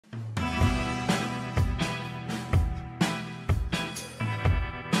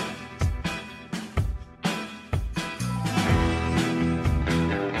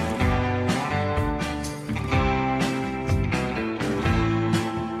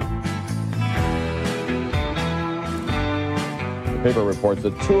paper reports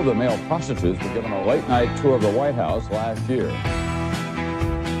that two of the male prostitutes were given a late-night tour of the White House last year.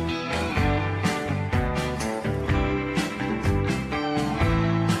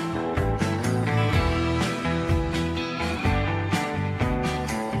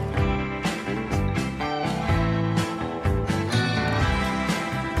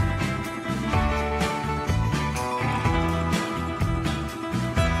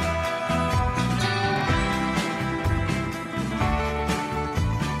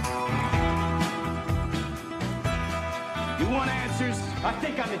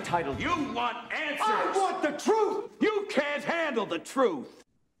 You want answers. I want the truth. You can't handle the truth.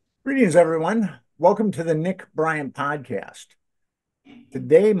 Greetings, everyone. Welcome to the Nick Bryant podcast.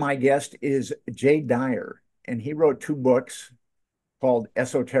 Today, my guest is Dyer, and he wrote two books called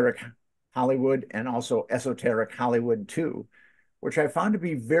Esoteric Hollywood and also Esoteric Hollywood 2, which I found to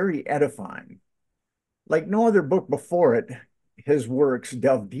be very edifying. Like no other book before it, his works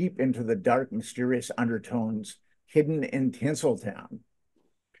delve deep into the dark, mysterious undertones hidden in Tinseltown.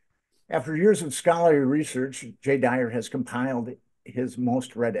 After years of scholarly research, Dyer has compiled his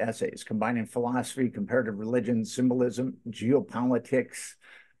most read essays, combining philosophy, comparative religion, symbolism, geopolitics,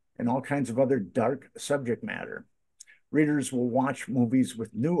 and all kinds of other dark subject matter. Readers will watch movies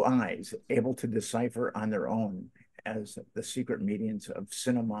with new eyes, able to decipher on their own as the secret meanings of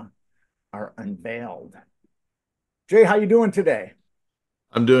cinema are unveiled. Jay, how you doing today?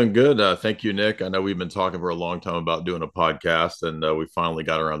 I'm doing good. Thank you, Nick. I know we've been talking for a long time about doing a podcast, and we finally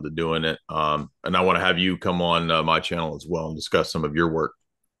got around to doing it. And I want to have you come on my channel as well and discuss some of your work.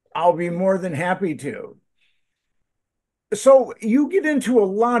 I'll be more than happy to. So you get into a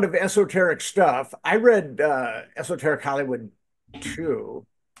lot of esoteric stuff. I read Esoteric Hollywood 2,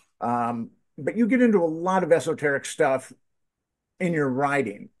 but you get into a lot of esoteric stuff in your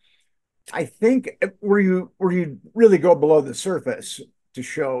writing. I think where you really go below the surface to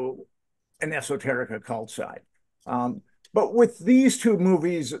show an esoteric occult side. But with these two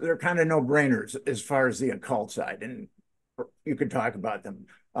movies, they're kind of no-brainers as far as the occult side, and you could talk about them.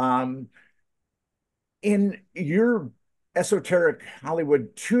 In your Esoteric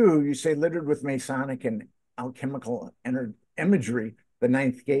Hollywood 2, you say, littered with Masonic and alchemical imagery, The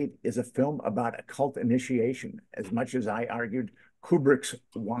Ninth Gate is a film about occult initiation, as much as I argued Kubrick's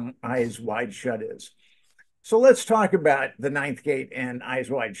Eyes Wide Shut is. So let's talk about The Ninth Gate and Eyes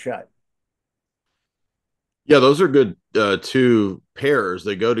Wide Shut. Yeah, those are good two pairs.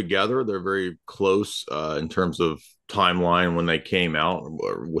 They go together. They're very close in terms of timeline when they came out,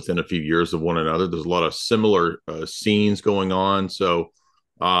 or within a few years of one another. There's a lot of similar scenes going on. So,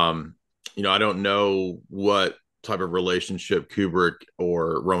 I don't know what type of relationship Kubrick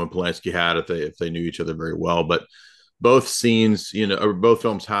or Roman Polanski had if they knew each other very well, but both scenes, or both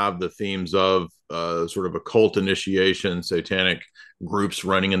films have the themes of sort of occult initiation, satanic groups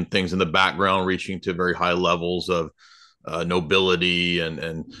running and things in the background, reaching to very high levels of nobility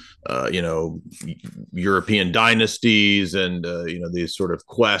and European dynasties and these sort of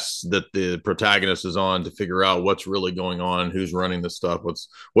quests that the protagonist is on to figure out what's really going on, who's running the stuff,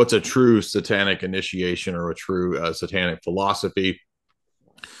 what's a true satanic initiation or a true satanic philosophy.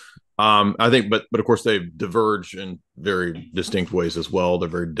 I think, but of course, they've diverged in very distinct ways as well. They're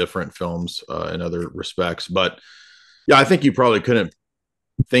very different films in other respects. But yeah, I think you probably couldn't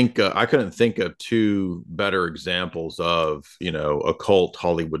think. I couldn't think of two better examples of occult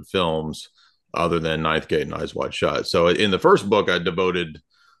Hollywood films other than Ninth Gate and Eyes Wide Shut. So in the first book, I devoted,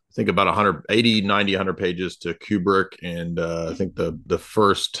 I think, about 180, 90, 100 pages to Kubrick, and I think the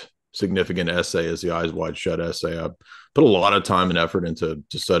first significant essay is the Eyes Wide Shut essay. I put a lot of time and effort into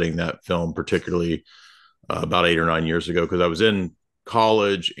studying that film, particularly about 8 or 9 years ago, because I was in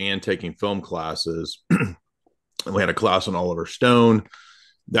college and taking film classes. And we had a class on Oliver Stone.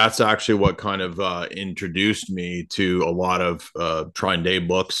 That's actually what kind of introduced me to a lot of Trine Day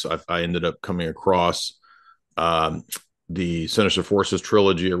books. I ended up coming across the Sinister Forces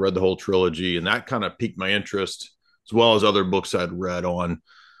trilogy. I read the whole trilogy, and that kind of piqued my interest, as well as other books I'd read on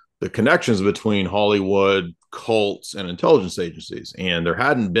the connections between Hollywood, cults, and intelligence agencies. And there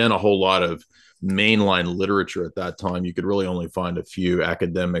hadn't been a whole lot of mainline literature at that time. You could really only find a few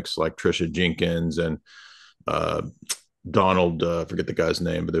academics like Tricia Jenkins and Donald, I forget the guy's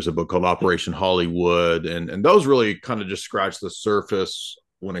name, but there's a book called Operation Hollywood. And those really kind of just scratch the surface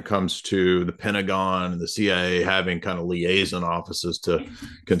when it comes to the Pentagon and the CIA having kind of liaison offices to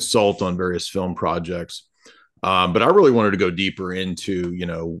consult on various film projects. But I really wanted to go deeper into,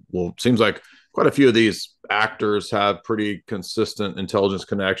 it seems like quite a few of these actors have pretty consistent intelligence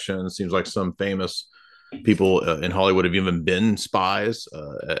connections. Seems like some famous people in Hollywood have even been spies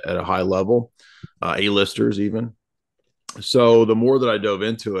at a high level, A-listers even. So the more that I dove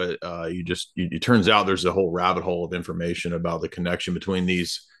into it, it turns out there's a whole rabbit hole of information about the connection between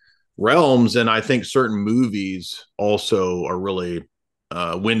these realms, and I think certain movies also are really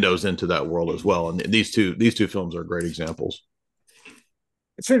windows into that world as well. And these two films are great examples.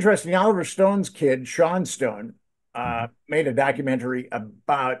 It's interesting. Oliver Stone's kid, Sean Stone, made a documentary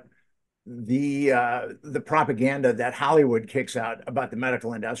about the propaganda that Hollywood kicks out about the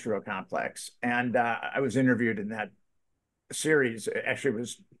medical industrial complex. And I was interviewed in that series. Actually, it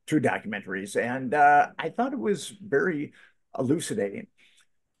was two documentaries, and I thought it was very elucidating.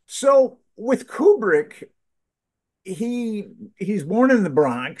 So with Kubrick, he's born in the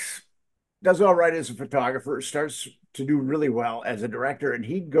Bronx, does all right as a photographer, starts to do really well as a director, and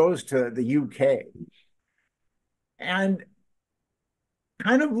he goes to the UK and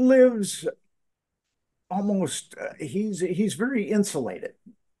kind of lives almost he's very insulated.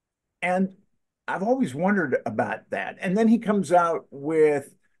 And I've always wondered about that. And then he comes out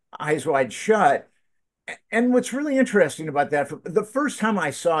with Eyes Wide Shut. And what's really interesting about that, the first time I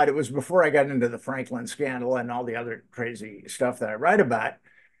saw it, it was before I got into the Franklin scandal and all the other crazy stuff that I write about.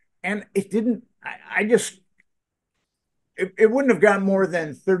 And it didn't, I just, it wouldn't have gotten more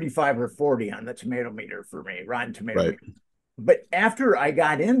than 35 or 40 on the tomato meter for me, Rotten Tomato Right. meter. But after I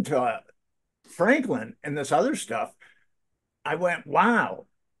got into Franklin and this other stuff, I went, wow,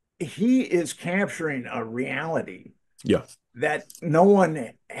 he is capturing a reality Yeah. that no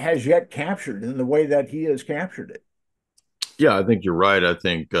one has yet captured in the way that he has captured it. Yeah, I think you're right. I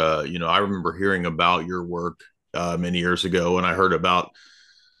think I remember hearing about your work many years ago, and I heard about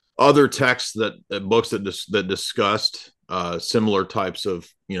other texts books that discussed similar types of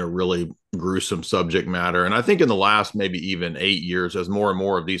really gruesome subject matter. And I think in the last maybe even 8 years, as more and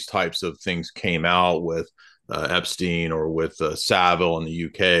more of these types of things came out with Epstein or with Savile in the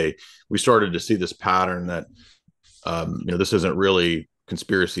UK, we started to see this pattern that this isn't really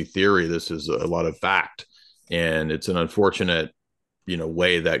conspiracy theory. This is a lot of fact, and it's an unfortunate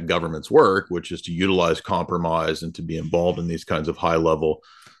way that governments work, which is to utilize compromise and to be involved in these kinds of high level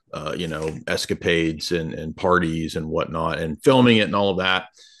escapades and parties and whatnot, and filming it and all of that.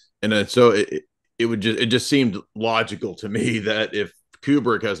 And then, so it just seemed logical to me that if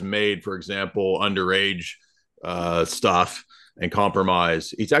Kubrick has made, for example, underage stuff and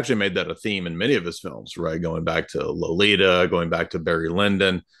compromise, he's actually made that a theme in many of his films, right? Going back to Lolita, going back to Barry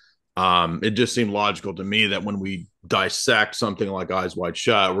Lyndon. It just seemed logical to me that when we dissect something like Eyes Wide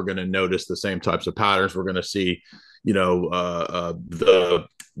Shut, we're going to notice the same types of patterns. We're going to see,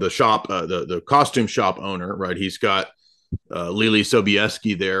 the shop, the costume shop owner, right? He's got Lily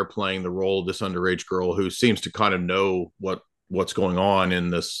Sobieski there playing the role of this underage girl who seems to kind of know what's going on in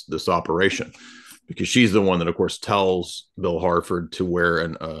this operation, because she's the one that, of course, tells Bill Harford to wear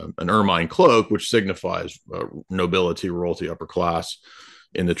an ermine cloak, which signifies nobility, royalty, upper class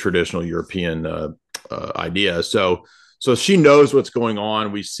in the traditional European idea. So she knows what's going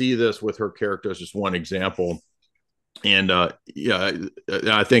on. We see this with her character as just one example. And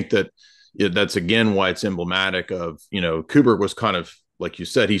I think that that's again why it's emblematic of, Kubrick was kind of, like you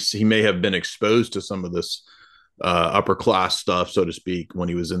said, he may have been exposed to some of this upper class stuff, so to speak, when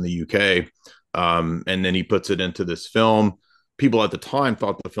he was in the UK. And then he puts it into this film. People at the time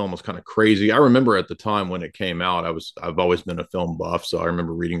thought the film was kind of crazy. I remember at the time when it came out, I've always been a film buff, so I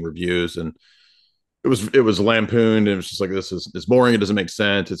remember reading reviews, and it was lampooned, and it was just like, it's boring, it doesn't make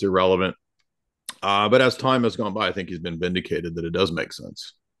sense, it's irrelevant. But as time has gone by, I think he's been vindicated that it does make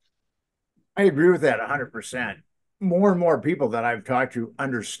sense. I agree with that 100%. More and more people that I've talked to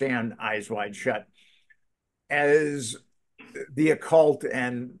understand Eyes Wide Shut as the occult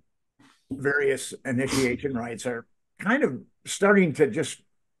and various initiation rites are kind of starting to just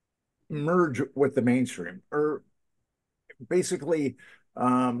merge with the mainstream, or basically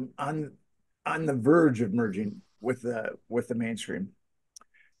on the verge of merging with the mainstream.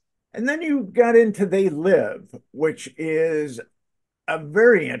 And then you got into They Live, which is a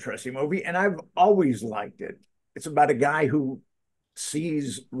very interesting movie, and I've always liked it. It's about a guy who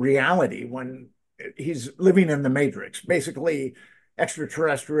sees reality when he's living in the Matrix. Basically,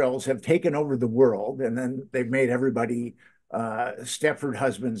 extraterrestrials have taken over the world, and then they've made everybody Stepford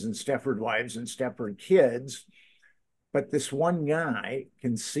husbands and Stepford wives and Stepford kids. But this one guy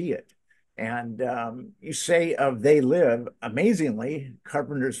can see it. And you say of They Live, amazingly,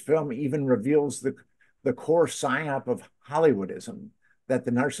 Carpenter's film even reveals the core psyop of Hollywoodism, that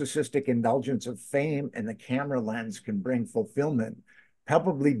the narcissistic indulgence of fame and the camera lens can bring fulfillment,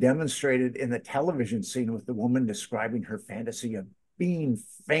 palpably demonstrated in the television scene with the woman describing her fantasy of being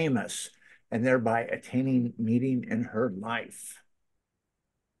famous and thereby attaining meaning in her life.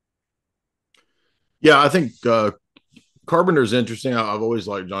 Yeah, I think Carpenter's interesting. I've always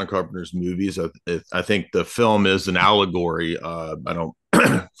liked John Carpenter's movies. I think the film is an allegory. I don't,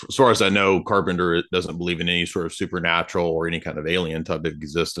 as far as I know, Carpenter doesn't believe in any sort of supernatural or any kind of alien type of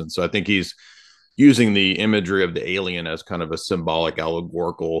existence. So I think he's using the imagery of the alien as kind of a symbolic,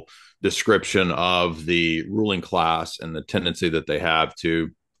 allegorical description of the ruling class and the tendency that they have to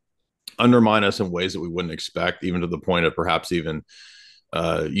undermine us in ways that we wouldn't expect, even to the point of perhaps even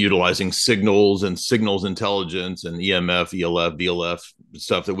utilizing signals and signals intelligence and EMF, ELF, VLF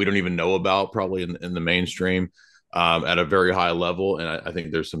stuff that we don't even know about, probably in the mainstream, at a very high level. And I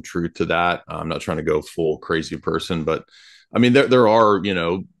think there's some truth to that. I'm not trying to go full crazy person, but I mean, there are,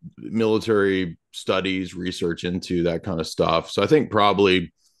 military studies, research into that kind of stuff. So I think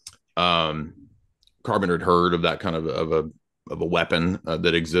probably Carpenter had heard of that kind of a weapon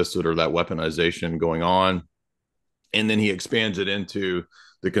that existed, or that weaponization going on. And then he expands it into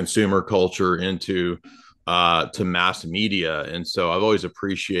the consumer culture, into to mass media. And so I've always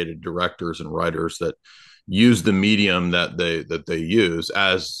appreciated directors and writers that use the medium that they use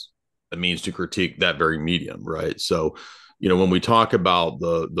as a means to critique that very medium, right? So, when we talk about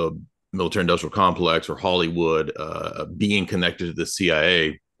the military industrial complex or Hollywood being connected to the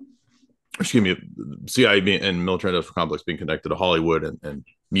CIA, excuse me, CIA and military industrial complex being connected to Hollywood and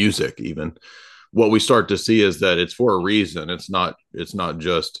music, even, what we start to see is that it's for a reason. It's not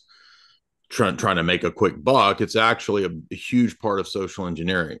just trying to make a quick buck. It's actually a huge part of social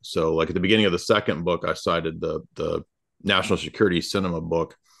engineering. So like at the beginning of the second book, I cited the National Security Cinema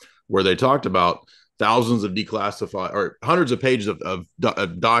book, where they talked about thousands of declassified, or hundreds of pages of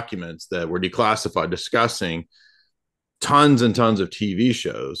documents that were declassified, discussing tons and tons of TV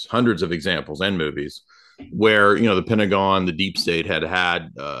shows, hundreds of examples and movies, where the Pentagon, the deep state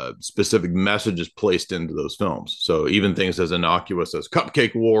had specific messages placed into those films. So even things as innocuous as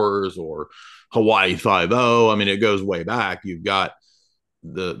Cupcake Wars or Hawaii 5-0, I mean, it goes way back. You've got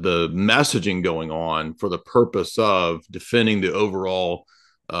the messaging going on for the purpose of defending the overall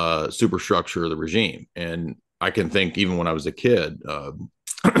superstructure of the regime. And I can think, even when I was a kid,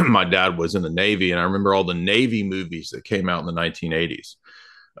 my dad was in the Navy, and I remember all the Navy movies that came out in the 1980s.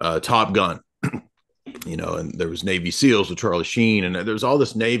 Top Gun, and there was Navy SEALs with Charlie Sheen, and there's all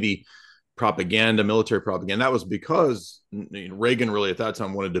this Navy propaganda, military propaganda. That was because Reagan really at that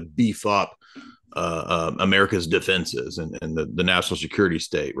time wanted to beef up America's defenses and the national security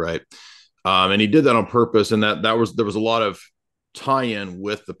state, right? And he did that on purpose, and there was a lot of tie-in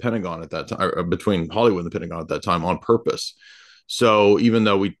with the Pentagon at that time, or between Hollywood and the Pentagon at that time, on purpose. So even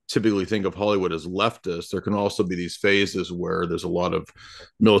though we typically think of Hollywood as leftist, there can also be these phases where there's a lot of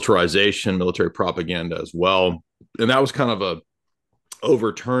militarization, military propaganda as well. And that was kind of a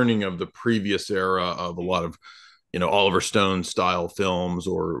overturning of the previous era of a lot of, Oliver Stone style films,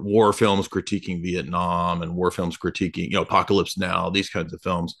 or war films critiquing Vietnam, and war films critiquing, Apocalypse Now, these kinds of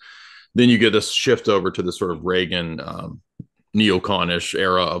films. Then you get this shift over to the sort of Reagan neoconish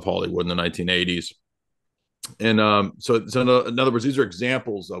era of Hollywood in the 1980s. And so in other words, these are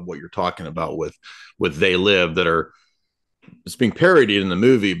examples of what you're talking about with They Live, that are, it's being parodied in the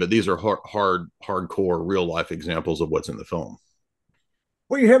movie, but these are hardcore real life examples of what's in the film.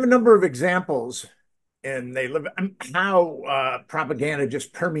 Well, you have a number of examples, and They Live, how propaganda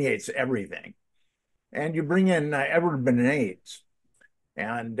just permeates everything. And you bring in Edward Bernays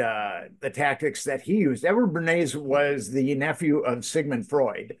and the tactics that he used. Edward Bernays was the nephew of Sigmund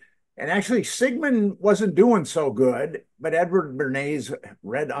Freud. And actually, Sigmund wasn't doing so good, but Edward Bernays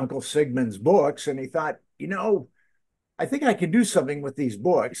read Uncle Sigmund's books, and he thought, I think I can do something with these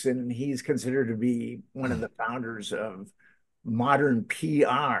books. And he's considered to be one of the founders of modern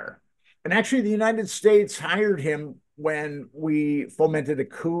PR. And actually, the United States hired him when we fomented a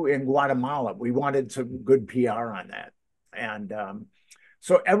coup in Guatemala. We wanted some good PR on that. And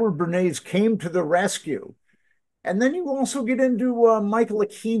so Edward Bernays came to the rescue. And then you also get into Michael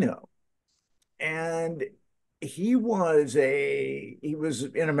Aquino. And he was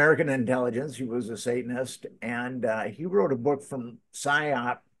in American intelligence. He was a Satanist. And he wrote a book, From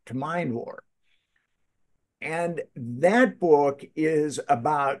PSYOP to Mind War. And that book is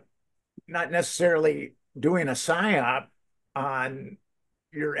about not necessarily doing a PSYOP on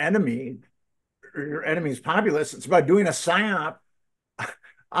your enemy or your enemy's populace. It's about doing a PSYOP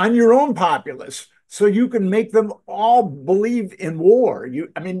on your own populace, so you can make them all believe in war.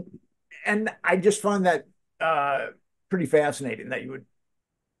 And I just found that pretty fascinating that you would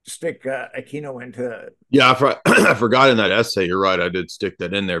stick Aquino into. Yeah, I forgot in that essay. You're right. I did stick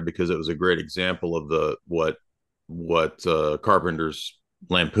that in there because it was a great example of what Carpenter's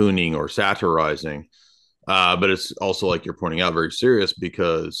lampooning or satirizing. But it's also, like you're pointing out, very serious,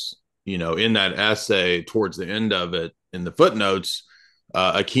 because in that essay, towards the end of it, in the footnotes,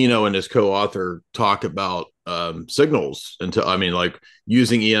 Aquino and his co-author talk about signals until, I mean, like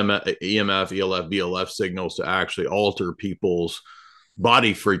using EMF, ELF, BLF signals to actually alter people's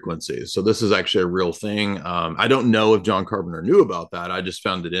body frequencies. So this is actually a real thing. I don't know if John Carpenter knew about that. I just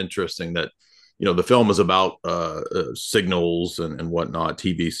found it interesting that, you know, the film is about signals and whatnot,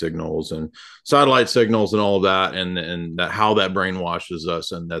 TV signals and satellite signals and all of that, and that how that brainwashes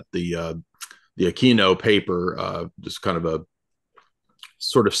us, and that the Aquino paper just kind of a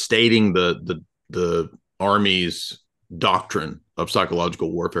sort of stating the Army's doctrine of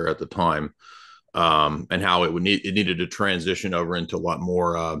psychological warfare at the time, and how it needed to transition over into a lot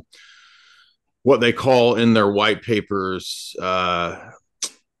more what they call in their white papers.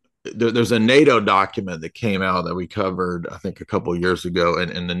 There's a NATO document that came out that we covered, I think, a couple of years ago,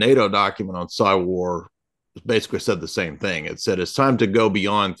 and the NATO document on cyber war basically said the same thing. It said it's time to go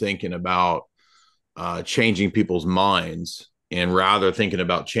beyond thinking about changing people's minds, and rather thinking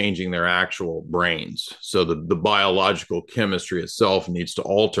about changing their actual brains. So the biological chemistry itself needs to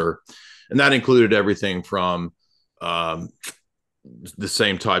alter. And that included everything from the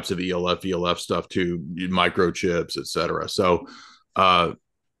same types of ELF stuff to microchips, et cetera. So,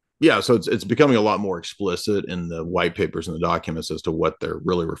 yeah, so it's becoming a lot more explicit in the white papers and the documents as to what they're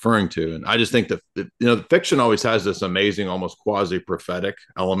really referring to. And I just think that, you know, the fiction always has this amazing, almost quasi-prophetic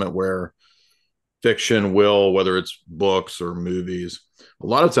element where fiction will, whether it's books or movies, a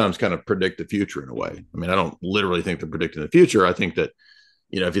lot of times kind of predict the future in a way. I mean, I don't literally think they're predicting the future. I think that,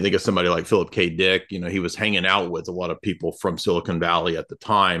 you know, if you think of somebody like Philip K. Dick, you know, he was hanging out with a lot of people from Silicon Valley at the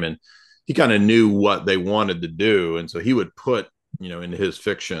time, and he kind of knew what they wanted to do. And so he would put, you know, into his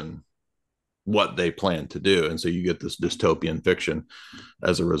fiction what they planned to do. And so you get this dystopian fiction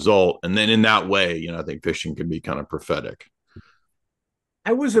as a result. And then in that way, you know, I think fiction can be kind of prophetic.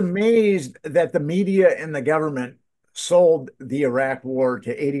 I was amazed that the media and the government sold the Iraq war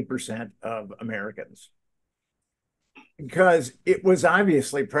to 80% of Americans, because it was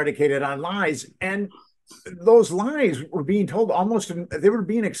obviously predicated on lies. And those lies were being told they were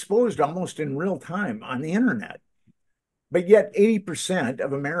being exposed almost in real time on the internet. But yet 80%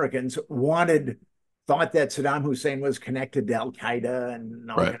 of Americans thought that Saddam Hussein was connected to Al-Qaeda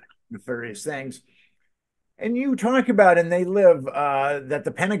and all Right. kind of nefarious things. And you talk about, and they live, that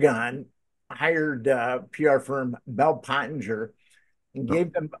the Pentagon hired PR firm Bell Pottinger and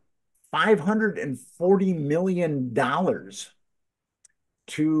gave them $540 million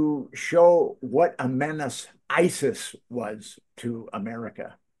to show what a menace ISIS was to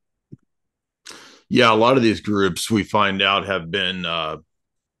America. Yeah, a lot of these groups we find out have been, I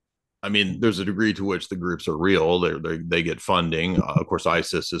mean, there's a degree to which the groups are real. They get funding. Of course,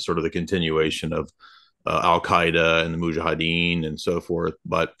 ISIS is sort of the continuation of Al-Qaeda and the Mujahideen and so forth.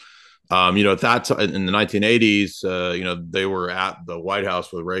 But, you know, at that time in the 1980s, you know, they were at the White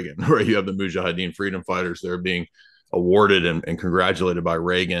House with Reagan, where you have the Mujahideen freedom fighters. They're being awarded and congratulated by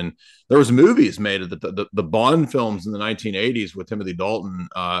Reagan. There was movies made of the Bond films in the 1980s with Timothy Dalton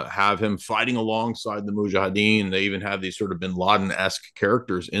have him fighting alongside the Mujahideen. They even have these sort of Bin Laden-esque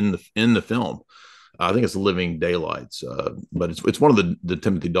characters in the film. I think it's Living Daylights, but it's one of the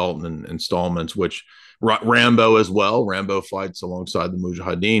Timothy Dalton installments, which Rambo as well. Rambo fights alongside the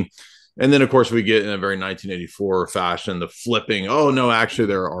Mujahideen. And then, of course, we get in a very 1984 fashion the flipping. Oh no, actually,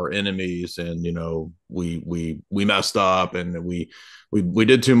 there are enemies, and you know we messed up, and we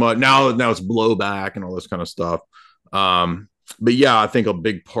did too much. Now it's blowback and all this kind of stuff. But yeah, I think a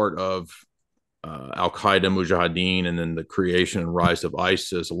big part of Al Qaeda, Mujahideen, and then the creation and rise of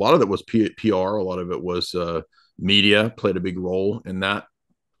ISIS. A lot of it was PR. A lot of it was media played a big role in that.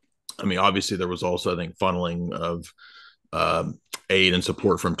 I mean, obviously, there was also, I think, funneling of aid and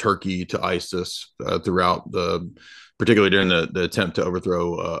support from Turkey to ISIS throughout particularly during the attempt to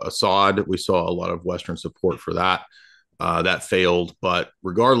overthrow Assad. We saw a lot of Western support for that. That failed, but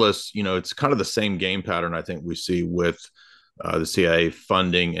regardless, you know, it's kind of the same game pattern I think we see with the CIA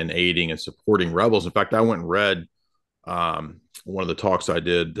funding and aiding and supporting rebels. In fact, I went and read one of the talks I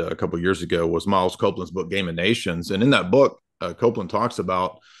did a couple of years ago was Miles Copeland's book, Game of Nations. And in that book, Copeland talks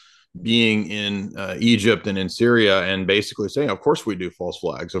about being in Egypt and in Syria and basically saying, of course we do false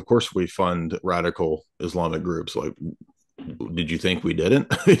flags. Of course we fund radical Islamic groups. Like, did you think we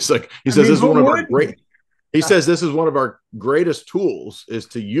didn't? He says, this is one of our this is one of our greatest tools is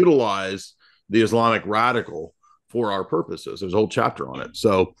to utilize the Islamic radical for our purposes. There's a whole chapter on it.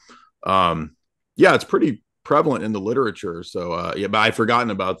 So, yeah, it's pretty prevalent in the literature. So, yeah, but I'd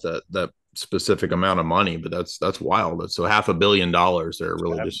forgotten about that specific amount of money, but that's wild. So $500 million there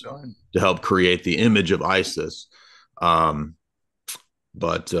really just to help create the image of ISIS. But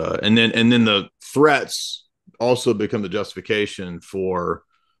and then the threats also become the justification for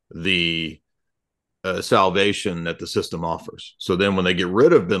the salvation that the system offers. So then when they get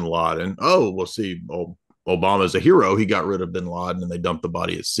rid of bin Laden, oh, we'll see, oh, Obama's a hero. He got rid of bin Laden and they dumped the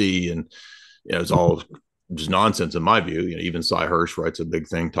body at sea. And it's all just nonsense in my view. Even Cy Hirsch writes a big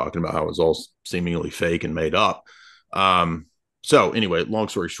thing talking about how it was all seemingly fake and made up. So anyway, long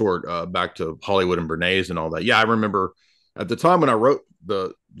story short, back to Hollywood and Bernays and all that. Yeah, I remember at the time when I wrote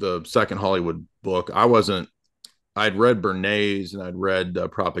the second Hollywood book, I'd read Bernays and I'd read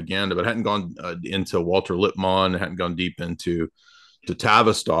Propaganda, but hadn't gone into Walter Lippmann, hadn't gone deep into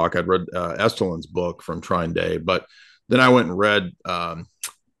Tavistock. I'd read Esterlin's book From Trine Day, but then I went and read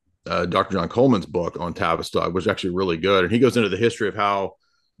Dr. John Coleman's book on Tavistock, which is actually really good. And he goes into the history of how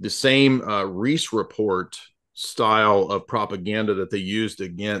the same Reese report style of propaganda that they used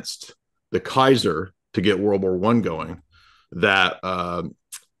against the Kaiser to get World War I going, that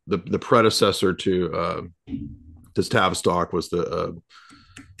the predecessor to Tavistock was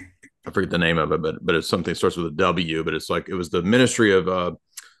I forget the name of it, but it's something that starts with a W, but it was the Ministry of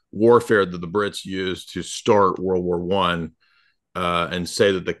Warfare that the Brits used to start World War I, and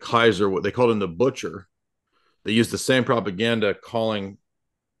say that the Kaiser, what they called him the butcher, they used the same propaganda calling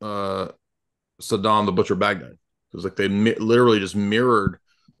Saddam the butcher Baghdad. It was like they literally just mirrored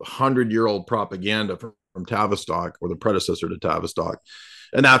 100-year-old propaganda from Tavistock, or the predecessor to Tavistock.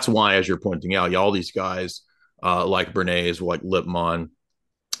 And that's why, as you're pointing out, all these guys like Bernays, like Lippmann,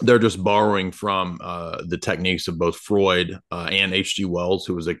 they're just borrowing from the techniques of both Freud and H.G. Wells,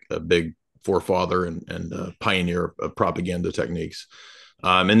 who was a big forefather and pioneer of propaganda techniques.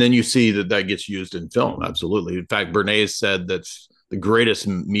 And then you see that gets used in film. Absolutely. In fact, Bernays said that the greatest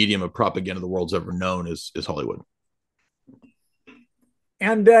medium of propaganda the world's ever known is Hollywood.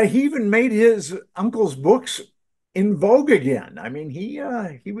 And he even made his uncle's books in vogue again. I mean, he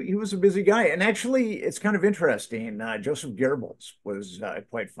was a busy guy. And actually, it's kind of interesting. Joseph Goebbels was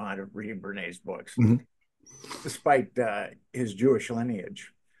quite fond of reading Bernays' books, despite his Jewish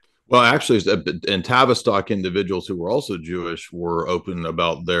lineage. Well, actually, and Tavistock individuals who were also Jewish were open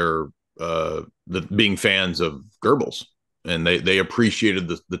about their being fans of Goebbels. And they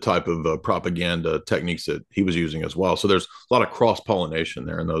appreciated the type of propaganda techniques that he was using as well. So there's a lot of cross-pollination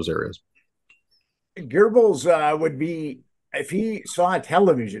there in those areas. Goebbels would be, if he saw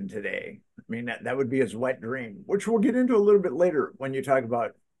television today, I mean, that would be his wet dream, which we'll get into a little bit later when you talk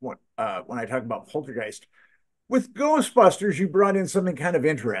about when I talk about Poltergeist. With Ghostbusters, you brought in something kind of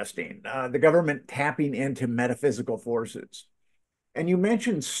interesting, the government tapping into metaphysical forces. And you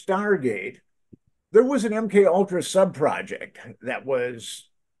mentioned Stargate. There was an MK Ultra sub-project that was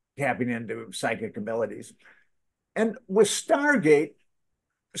tapping into psychic abilities. And with Stargate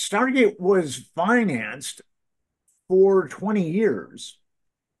was financed for 20 years.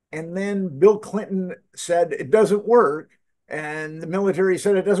 And then Bill Clinton said it doesn't work. And the military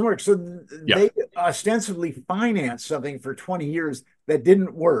said it doesn't work. So they ostensibly financed something for 20 years that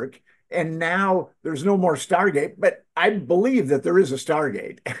didn't work. And now there's no more Stargate, but I believe that there is a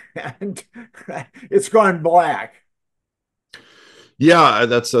Stargate and it's gone black. Yeah,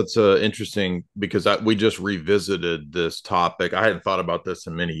 that's interesting because we just revisited this topic. I hadn't thought about this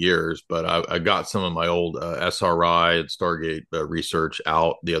in many years, but I got some of my old SRI and Stargate research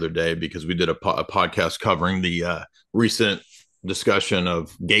out the other day because we did a podcast covering the recent discussion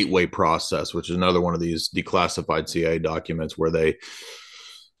of Gateway Process, which is another one of these declassified CIA documents where they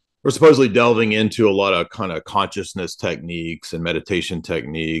we're supposedly delving into a lot of kind of consciousness techniques and meditation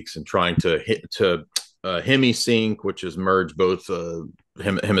techniques and trying to hemisync, which is merge both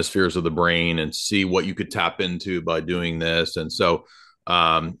hemispheres of the brain and see what you could tap into by doing this. And so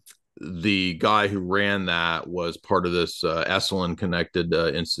the guy who ran that was part of this Esalen Connected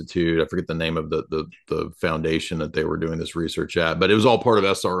Institute. I forget the name of the foundation that they were doing this research at, but it was all part of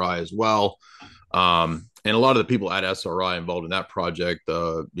SRI as well. And a lot of the people at SRI involved in that project,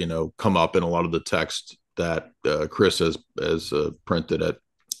 come up in a lot of the text that Chris has printed at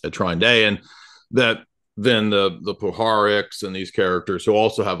Trine Day, and that then the Puharics and these characters who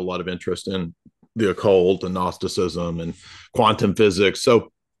also have a lot of interest in the occult and Gnosticism and quantum physics.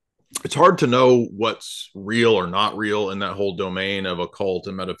 So it's hard to know what's real or not real in that whole domain of occult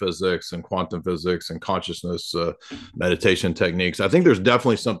and metaphysics and quantum physics and consciousness meditation techniques. I think there's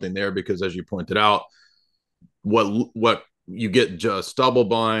definitely something there because, as you pointed out, what you get just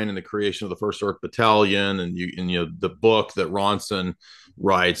Stubblebine and the creation of the First Earth Battalion, and the book that Ronson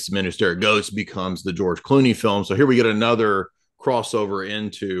writes, Ministerial Ghosts, becomes the George Clooney film. So here we get another crossover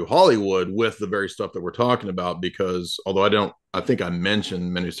into Hollywood with the very stuff that we're talking about. Because although I think I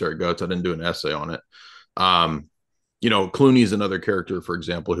mentioned Ministerial Ghosts, I didn't do an essay on it. Clooney's another character, for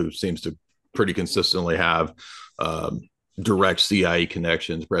example, who seems to pretty consistently have direct CIA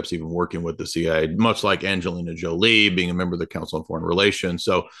connections, perhaps even working with the CIA, much like Angelina Jolie being a member of the Council on Foreign Relations.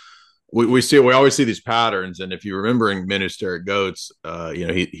 So we always see these patterns. And if you remember in Ministeric Goats,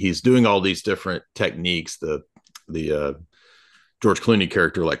 he's doing all these different techniques. The George Clooney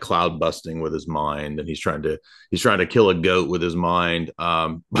character, like cloud busting with his mind, and he's trying to kill a goat with his mind.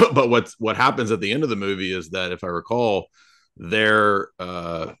 But what happens at the end of the movie is that, if I recall,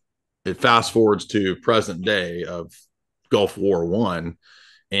 it fast forwards to present day of Gulf War I,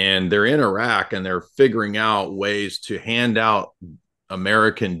 and they're in Iraq and they're figuring out ways to hand out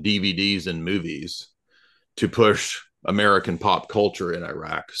American DVDs and movies to push American pop culture in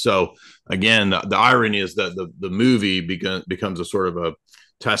Iraq. So again, the irony is that the movie becomes a sort of a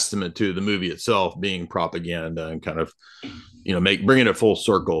testament to the movie itself being propaganda, and kind of, bringing it full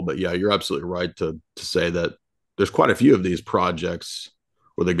circle. But yeah, you're absolutely right to say that there's quite a few of these projects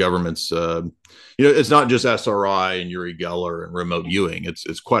where the government's, it's not just SRI and Uri Geller and remote viewing.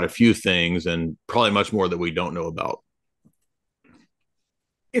 It's quite a few things, and probably much more that we don't know about.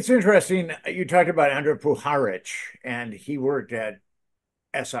 It's interesting. You talked about Andrei Puharich, and he worked at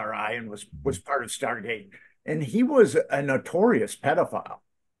SRI and was part of Stargate, and he was a notorious pedophile.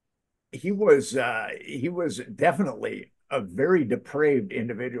 He was definitely a very depraved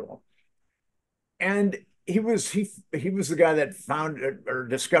individual, and he was the guy that found or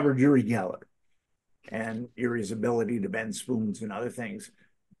discovered Uri Geller and Uri's ability to bend spoons and other things.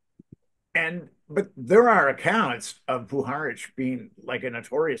 But there are accounts of Puharich being like a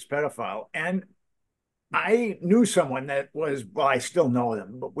notorious pedophile. And I knew someone that was, well, I still know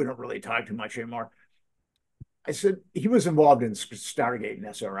them, but we don't really talk too much anymore. I said, he was involved in Stargate and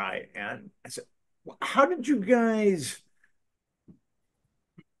SRI. And I said, how did you guys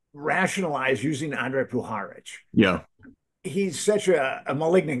rationalize using Andrei Puharich? Yeah. He's such a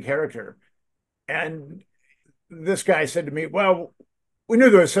malignant character. And this guy said to me, well, we knew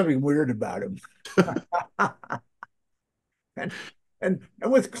there was something weird about him. and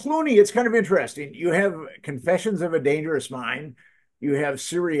with Clooney, it's kind of interesting. You have Confessions of a Dangerous Mind, you have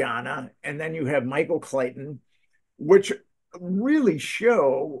Syriana, and then you have Michael Clayton, which really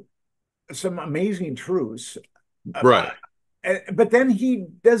show some amazing truths. Right. But then he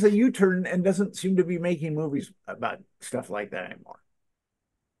does a U-turn and doesn't seem to be making movies about stuff like that anymore.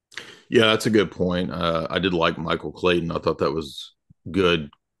 Yeah, that's a good point. I did like Michael Clayton. I thought that was good,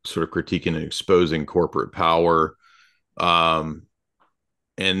 sort of critiquing and exposing corporate power. And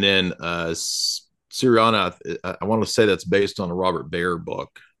then Syriana, I want to say that's based on a Robert Baer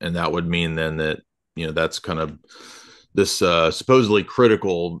book, and that would mean then that, that's kind of this supposedly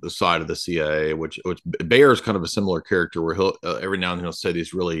critical side of the CIA, which Baer is kind of a similar character, where he'll every now and then he'll say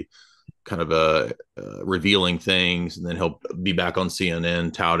these really kind of revealing things, and then he'll be back on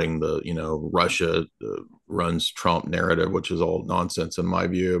CNN touting the Russia runs Trump narrative, which is all nonsense in my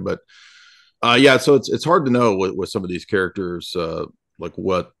view. But yeah, so it's hard to know with some of these characters like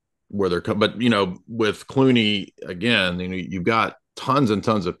where they're coming. But with Clooney again, you've got tons and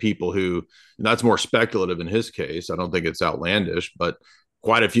tons of people who, that's more speculative in his case. I don't think it's outlandish, but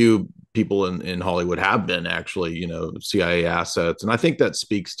quite a few people in Hollywood have been actually, CIA assets. And I think that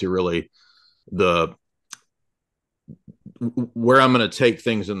speaks to really where I'm going to take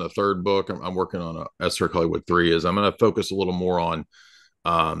things in the third book. I'm working on a Esoteric Hollywood 3, is I'm going to focus a little more on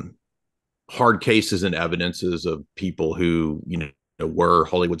hard cases and evidences of people who, were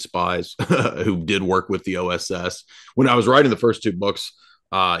Hollywood spies who did work with the OSS. When I was writing the first two books,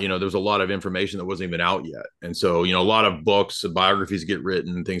 there's a lot of information that wasn't even out yet. And so, a lot of books, biographies get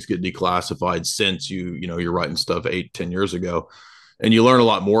written, things get declassified since you're writing stuff 8-10 years ago. And you learn a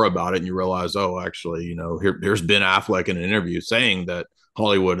lot more about it, and you realize, oh, actually, here's Ben Affleck in an interview saying that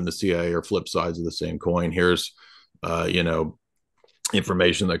Hollywood and the CIA are flip sides of the same coin. Here's,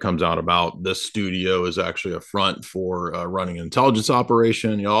 information that comes out about this studio is actually a front for running an intelligence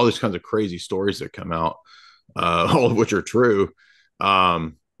operation. All these kinds of crazy stories that come out, all of which are true.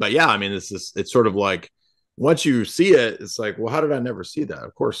 But yeah, I mean, it's sort of like, once you see it, it's like, well, how did I never see that?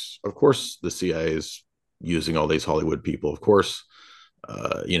 Of course, the CIA is using all these Hollywood people. Of course,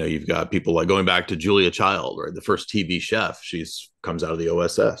 you've got people like, going back to Julia Child, right? The first TV chef, she's comes out of the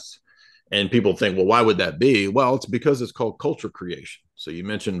OSS. And people think, well, why would that be? Well, it's because it's called culture creation. So you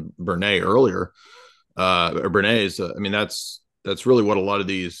mentioned Bernays earlier. Bernays, I mean, that's really what a lot of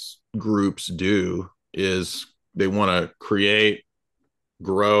these groups do, is they want to create,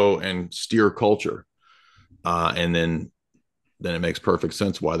 grow, and steer culture. And then it makes perfect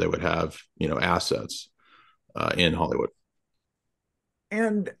sense why they would have, assets in Hollywood.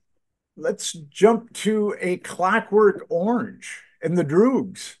 And let's jump to A Clockwork Orange and the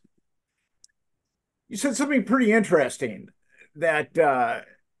Droogs. You said something pretty interesting that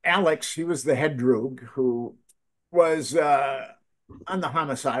Alex, he was the head droog who was on the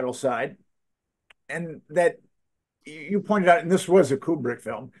homicidal side, and that you pointed out, and this was a Kubrick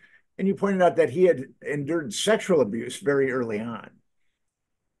film, and you pointed out that he had endured sexual abuse very early on.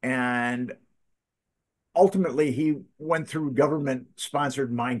 And ultimately, he went through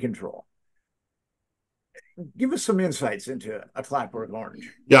government-sponsored mind control. Give us some insights into A Clockwork Orange.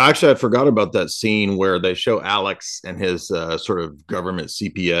 Yeah, actually, I forgot about that scene where they show Alex and his sort of government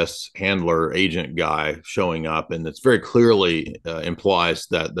CPS handler agent guy showing up, and it's very clearly implies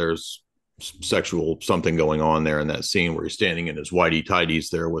that there's sexual something going on there in that scene where he's standing in his whitey tidies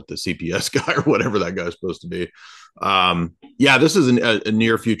there with the CPS guy or whatever that guy's supposed to be. Yeah, this is a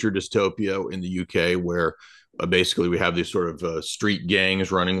near future dystopia in the UK where basically we have these sort of street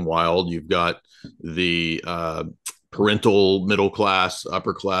gangs running wild. You've got the parental middle class,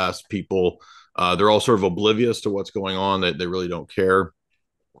 upper class people. They're all sort of oblivious to what's going on. They really don't care.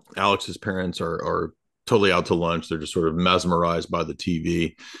 Alex's parents are totally out to lunch. They're just sort of mesmerized by the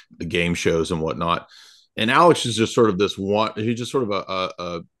TV, the game shows and whatnot. And Alex is just sort of this one. He's just sort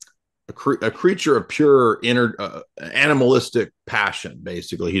of a creature of pure inner animalistic passion.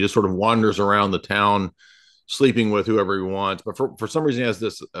 Basically, he just sort of wanders around the town, sleeping with whoever he wants. But for some reason, he has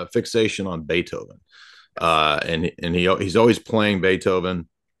this fixation on Beethoven, and he's always playing Beethoven.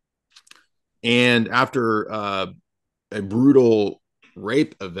 And after a brutal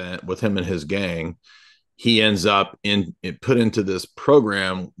rape event with him and his gang, he ends up put into this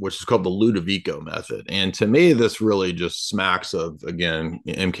program, which is called the Ludovico method. And to me, this really just smacks of, again,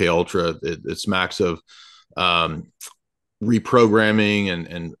 MK Ultra. It smacks of reprogramming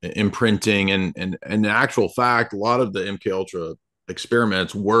and imprinting. And in actual fact, a lot of the MK Ultra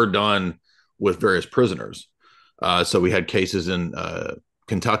experiments were done with various prisoners. So we had cases in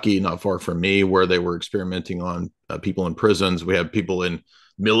Kentucky, not far from me, where they were experimenting on people in prisons. We had people in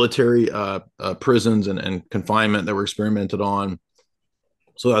military prisons and confinement that were experimented on.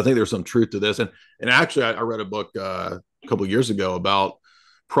 So I think there's some truth to this. And actually, I read a book a couple of years ago about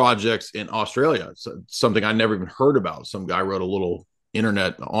projects in Australia. So something I never even heard about. Some guy wrote a little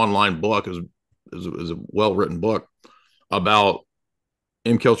internet online book. It was a well-written book about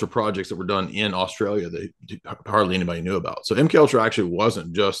MK Ultra projects that were done in Australia that hardly anybody knew about. So MK Ultra actually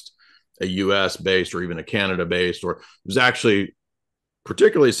wasn't just a US based or even a Canada based, or it was actually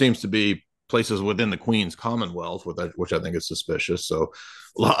particularly seems to be places within the Queen's Commonwealth, which I think is suspicious. So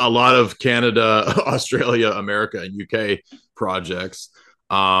a lot of Canada, Australia, America, and UK projects.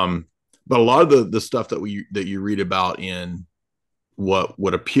 But a lot of the stuff that you read about in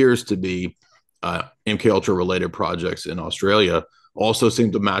what appears to be MK Ultra related projects in Australia also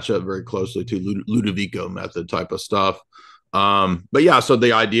seem to match up very closely to Ludovico method type of stuff. But yeah, so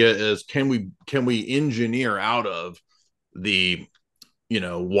the idea is, can we engineer out of the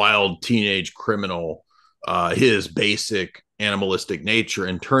wild teenage criminal his basic animalistic nature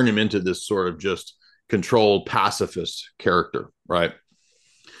and turn him into this sort of just controlled pacifist character, right?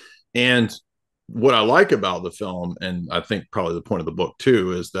 And what I like about the film, and I think probably the point of the book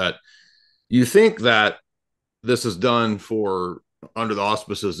too, is that you think that this is done under the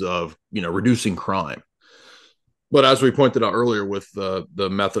auspices of reducing crime, but as we pointed out earlier with the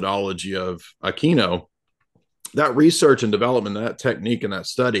methodology of Aquino, that research and development, that technique and that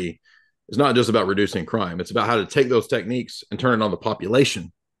study is not just about reducing crime. It's about how to take those techniques and turn it on the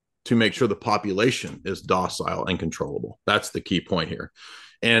population to make sure the population is docile and controllable. That's the key point here.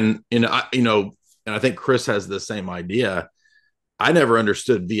 And and I think Chris has the same idea. I never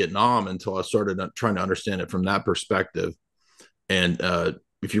understood Vietnam until I started trying to understand it from that perspective. And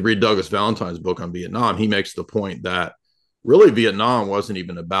if you read Douglas Valentine's book on Vietnam, he makes the point that really Vietnam wasn't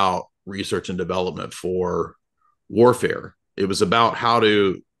even about research and development for warfare. It was about how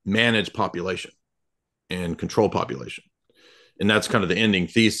to manage population and control population. And that's kind of the ending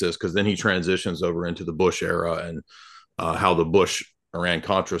thesis, because then he transitions over into the Bush era and how the Bush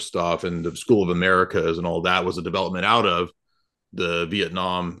Iran-Contra stuff and the School of Americas and all that was a development out of the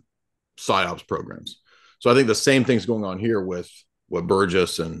Vietnam PSYOPs programs. So I think the same thing's going on here with what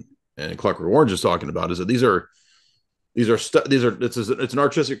Burgess and Clockwork Orange is talking about, is that it's an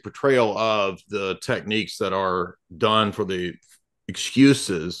artistic portrayal of the techniques that are done for the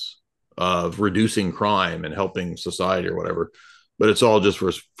excuses of reducing crime and helping society or whatever, but it's all just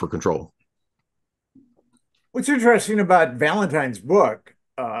for control. What's interesting about Valentine's book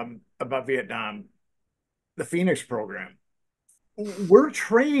about Vietnam, the Phoenix program, we're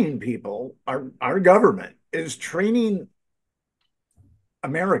training people, our government is training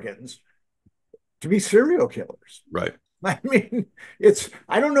Americans to be serial killers. Right. I mean,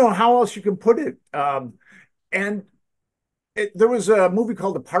 I don't know how else you can put it. And there was a movie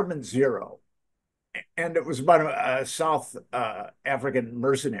called Apartment Zero, and it was about a South African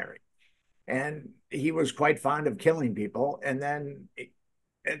mercenary, and he was quite fond of killing people. And then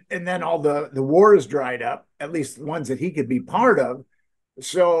all the wars dried up, at least the ones that he could be part of.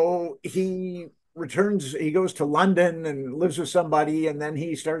 So he goes to London and lives with somebody, and then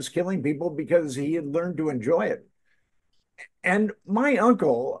he starts killing people because he had learned to enjoy it. And my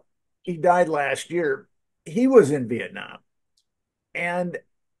uncle, he died last year. He was in Vietnam, and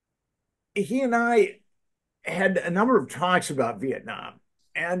he and I had a number of talks about Vietnam,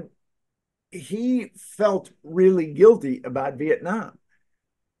 and he felt really guilty about Vietnam.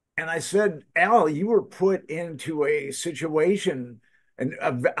 And I said, Al, you were put into a situation,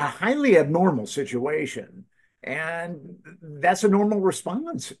 a highly abnormal situation. And that's a normal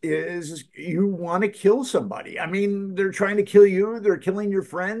response is you want to kill somebody. I mean, they're trying to kill you. They're killing your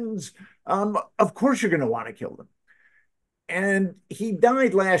friends. Of course, you're going to want to kill them. And he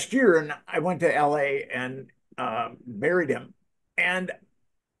died last year, and I went to LA and buried him. And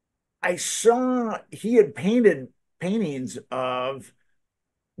I saw he had painted paintings of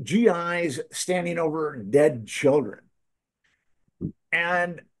GIs standing over dead children.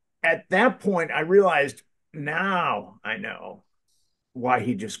 And at that point, I realized now I know why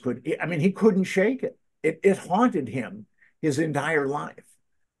he just couldn't. I mean, he couldn't shake it. It haunted him his entire life.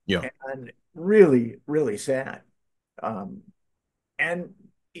 Yeah. And really, really sad. Um, and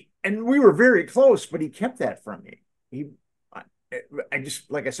and we were very close, but he kept that from me. I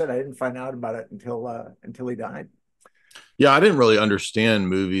just, like I said, I didn't find out about it until he died. Yeah, I didn't really understand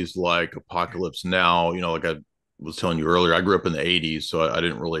movies like Apocalypse Now. Like I was telling you earlier, I grew up in the 80s, so I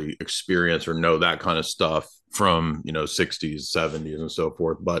didn't really experience or know that kind of stuff from, 60s, 70s, and so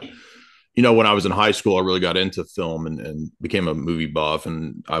forth. But, when I was in high school, I really got into film and became a movie buff.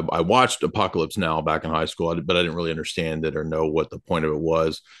 And I watched Apocalypse Now back in high school, but I didn't really understand it or know what the point of it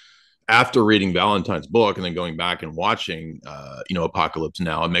was. After reading Valentine's book and then going back and watching, Apocalypse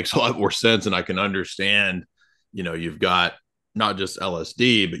Now, it makes a lot more sense. And I can understand, you've got not just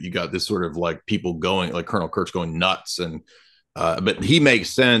LSD, but you got this sort of like people going, like Colonel Kurtz going nuts. And, but he makes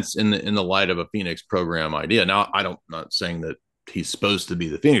sense in the light of a Phoenix program idea. Now, not saying that he's supposed to be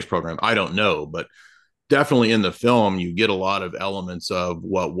the Phoenix program. I don't know, but definitely in the film, you get a lot of elements of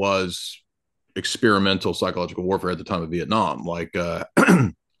what was experimental psychological warfare at the time of Vietnam. Like,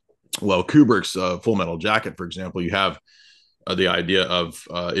 well, Kubrick's Full Metal Jacket, for example, you have the idea of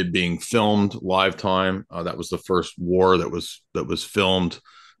it being filmed live time. That was the first war that was filmed.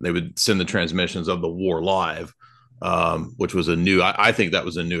 They would send the transmissions of the war live, which was I think that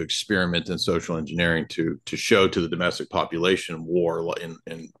was a new experiment in social engineering to show to the domestic population war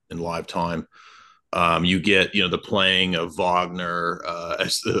in live time. You get the playing of Wagner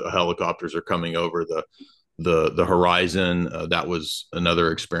as the helicopters are coming over the horizon. That was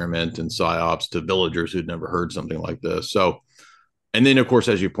another experiment in psyops to villagers who'd never heard something like this. So, and then of course,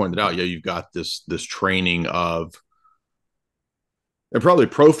 as you pointed out, you've got this training of, and probably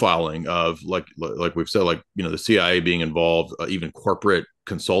profiling of, like we've said, like the CIA being involved, even corporate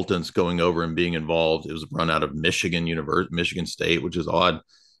consultants going over and being involved. It was run out of Michigan State, which is odd.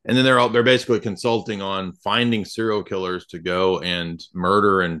 And then they're basically consulting on finding serial killers to go and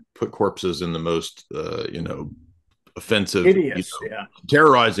murder and put corpses in the most offensive, Hideous,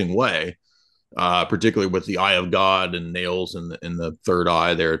 terrorizing way. Particularly with the eye of God and nails in the third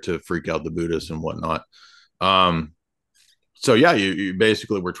eye there to freak out the Buddhists and whatnot. So yeah, you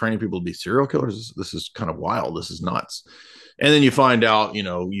basically were training people to be serial killers. This is kind of wild. This is nuts. And then you find out,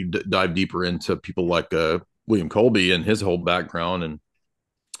 you dive deeper into people like William Colby and his whole background and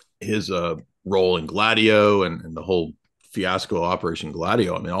his role in Gladio and the whole fiasco of Operation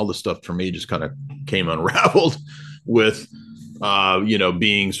Gladio. I mean, all this stuff for me just kind of came unraveled with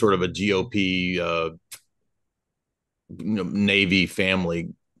being sort of a GOP, Navy family,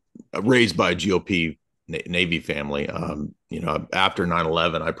 raised by a GOP Navy family. After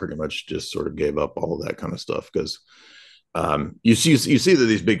 9/11, I pretty much just sort of gave up all of that kind of stuff because you see that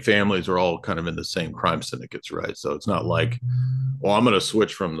these big families are all kind of in the same crime syndicates, right? So it's not like, well, I'm going to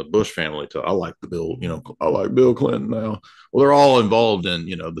switch from the Bush family to I like Bill Clinton now. Well, they're all involved in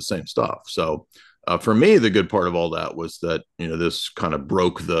the same stuff. So for me, the good part of all that was that this kind of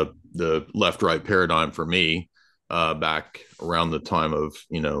broke the left-right paradigm for me back around the time of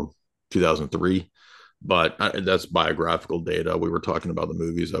 2003. But that's biographical data. We were talking about the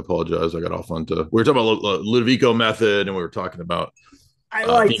movies. I apologize. I got off onto. We were talking about Ludovico method, and we were talking about. I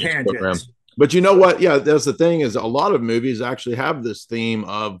like tangents. Program. But you know what? Yeah, that's the thing is a lot of movies actually have this theme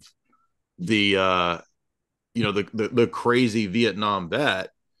of the the crazy Vietnam vet,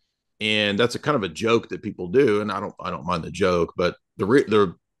 and that's a kind of a joke that people do, and I don't mind the joke, but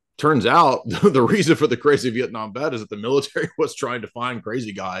the turns out the reason for the crazy Vietnam vet is that the military was trying to find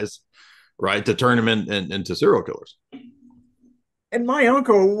crazy guys, right, to turn them into serial killers. And my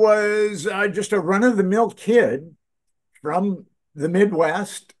uncle was just a run-of-the-mill kid from the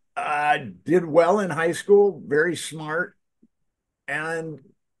Midwest, did well in high school, very smart. And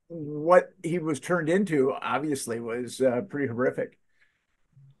what he was turned into, obviously, was pretty horrific.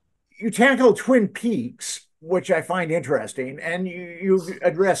 You tackle Twin Peaks, which I find interesting, and you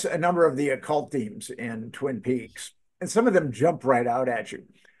address a number of the occult themes in Twin Peaks, and some of them jump right out at you.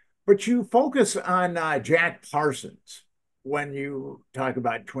 But you focus on Jack Parsons when you talk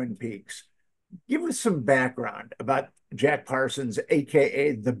about Twin Peaks. Give us some background about Jack Parsons,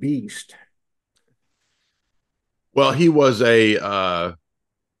 aka the Beast. Well, he was a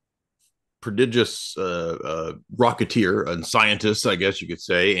prodigious rocketeer and scientist, I guess you could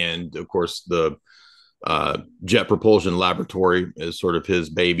say, and of course the Jet Propulsion Laboratory is sort of his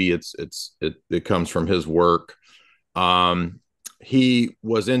baby. It comes from his work. He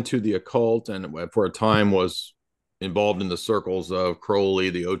was into the occult, and for a time was involved in the circles of Crowley,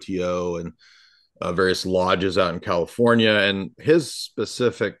 the OTO, and various lodges out in California. And his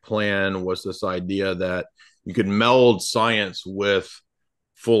specific plan was this idea that you could meld science with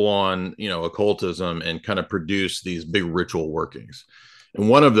full on, occultism and kind of produce these big ritual workings. And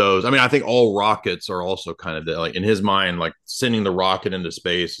one of those, I think all rockets are also kind of like in his mind, like sending the rocket into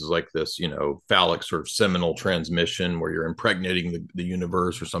space is like this, phallic sort of seminal transmission where you're impregnating the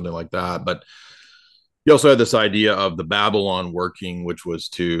universe or something like that. But he also had this idea of the Babylon working, which was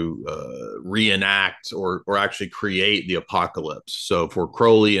to reenact or actually create the apocalypse. So for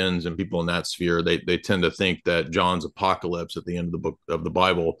Crowleyans and people in that sphere, they tend to think that John's apocalypse at the end of the book of the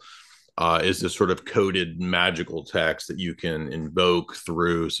Bible is this sort of coded magical text that you can invoke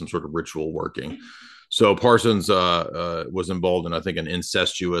through some sort of ritual working. So Parsons was involved in, I think, an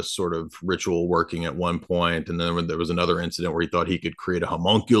incestuous sort of ritual working at one point. And then there was another incident where he thought he could create a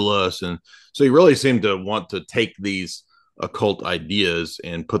homunculus. And so he really seemed to want to take these occult ideas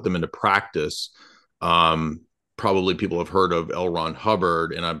and put them into practice. Probably people have heard of L. Ron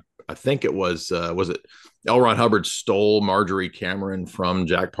Hubbard. And I think it was it L. Ron Hubbard stole Marjorie Cameron from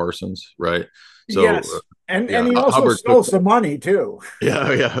Jack Parsons, right? So yes. And he also stole some money too.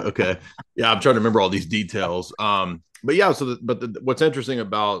 Yeah. Okay. Yeah, I'm trying to remember all these details. But yeah, what's interesting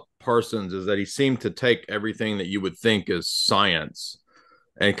about Parsons is that he seemed to take everything that you would think is science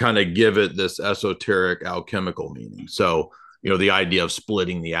and kind of give it this esoteric alchemical meaning. So, the idea of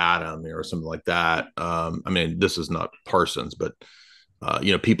splitting the atom or something like that. This is not Parsons, but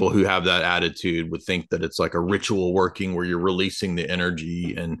people who have that attitude would think that it's like a ritual working where you're releasing the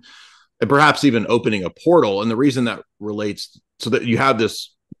energy and perhaps even opening a portal. And the reason that relates so that you have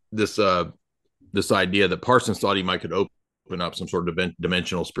this idea that Parsons thought he might could open up some sort of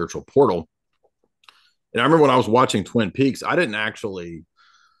dimensional spiritual portal. And I remember when I was watching Twin Peaks, I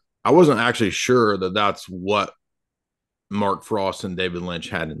wasn't actually sure that that's what Mark Frost and David Lynch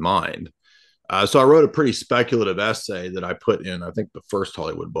had in mind. So I wrote a pretty speculative essay that I put in, I think, the first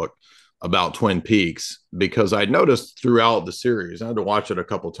Hollywood book about Twin Peaks, because I noticed throughout the series, I had to watch it a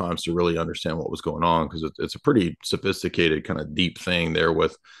couple of times to really understand what was going on, because it's a pretty sophisticated kind of deep thing there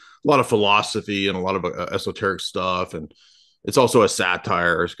with a lot of philosophy and a lot of esoteric stuff. And it's also a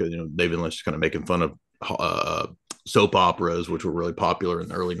satire because, David Lynch is kind of making fun of soap operas, which were really popular in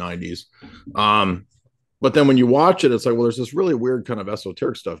the early 90s. But then when you watch it, it's like, well, there's this really weird kind of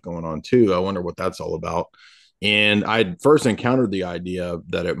esoteric stuff going on too. I wonder what that's all about. And I first encountered the idea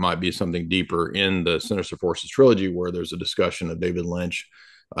that it might be something deeper in the Sinister Forces trilogy, where there's a discussion of David Lynch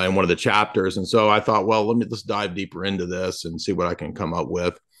in one of the chapters. And so I thought, well, let's dive deeper into this and see what I can come up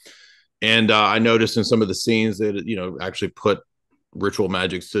with. And I noticed in some of the scenes that, actually put ritual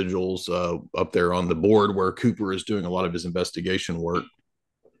magic sigils up there on the board where Cooper is doing a lot of his investigation work.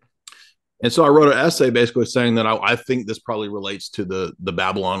 And so I wrote an essay basically saying that I think this probably relates to the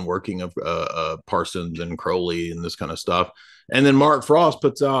Babylon working of Parsons and Crowley and this kind of stuff. And then Mark Frost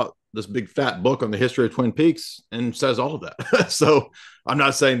puts out this big fat book on the history of Twin Peaks and says all of that. So I'm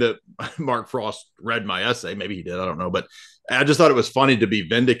not saying that Mark Frost read my essay. Maybe he did. I don't know. But I just thought it was funny to be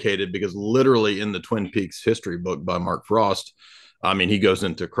vindicated, because literally in the Twin Peaks history book by Mark Frost, he goes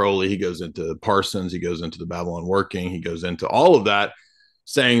into Crowley, he goes into Parsons, he goes into the Babylon working, he goes into all of that,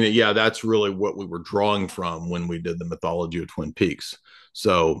 saying that, yeah, that's really what we were drawing from when we did the mythology of Twin Peaks.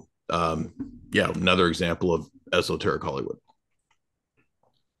 So, another example of esoteric Hollywood.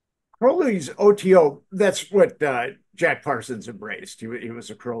 Crowley's OTO, that's what Jack Parsons embraced. He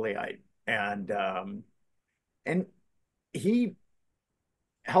was a Crowleyite. And And he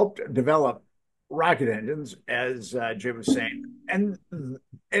helped develop rocket engines, as Jim was saying, and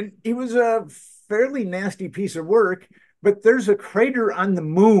he was a fairly nasty piece of work. But there's a crater on the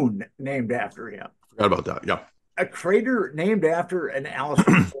moon named after him. Forgot about that. Yeah, A crater named after an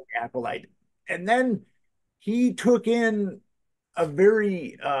Aleister acolyte, and then he took in a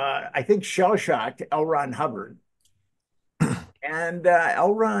very, I think, shell-shocked L. Ron Hubbard, and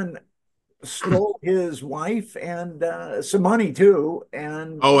L. Ron stole his wife and some money too.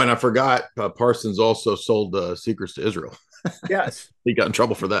 And and I forgot, Parsons also sold secrets to Israel. yes, He got in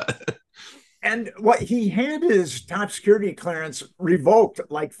trouble for that. and what he had his top security clearance revoked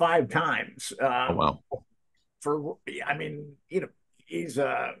like 5 times. Oh wow. For I mean, he's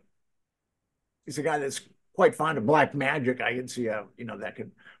a guy that's quite fond of black magic. I can see how that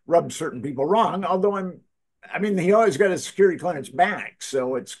could rub certain people wrong. Although I mean, he always got his security clearance back,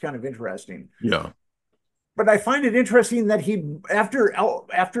 so it's kind of interesting. Yeah. But I find it interesting that after L.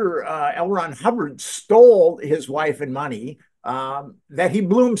 Ron Hubbard stole his wife and money, that he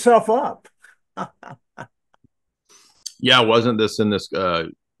blew himself up. Yeah, wasn't this in this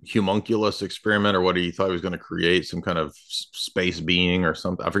homunculus experiment, or what he thought he was going to create, some kind of space being or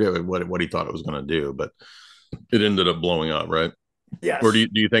something? I forget what he thought it was going to do, but it ended up blowing up, right? Yes. Or do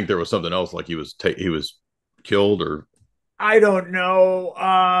you think there was something else, like he was killed, or? I don't know.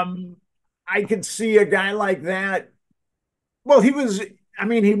 I could see a guy like that. Well, he was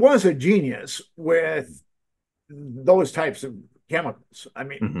a genius with those types of chemicals. I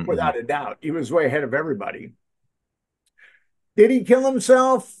mean, without a doubt, he was way ahead of everybody. Did he kill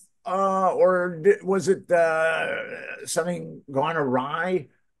himself, or was it something gone awry?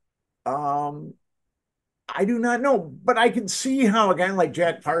 I do not know, but I can see how a guy like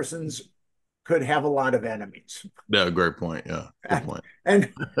Jack Parsons could have a lot of enemies. Yeah, great point. Yeah, good point.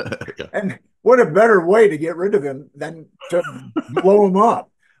 And Yeah. and what a better way to get rid of him than to blow him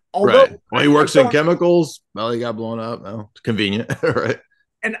up. Although, right. Well, he works in chemicals. Well, he got blown up. Well, it's convenient, right?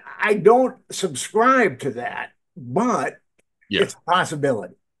 And I don't subscribe to that, but it's a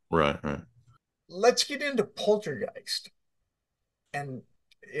possibility. Right. Let's get into Poltergeist and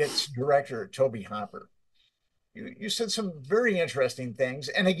its director, Toby Hopper. You said some very interesting things.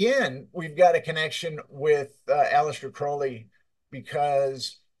 And again, we've got a connection with Aleister Crowley,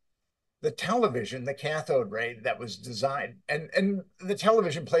 because the television, the cathode ray that was designed, and the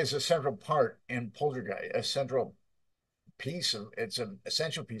television plays a central part in Poltergeist, it's an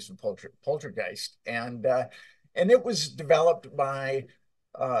essential piece of Poltergeist. And it was developed by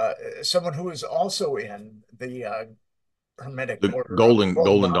someone who was also in the Hermetic Order,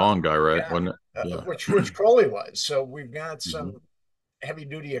 Golden Dawn guy, right? Yeah. Wasn't it? Yeah. Which Crowley was. So we've got some heavy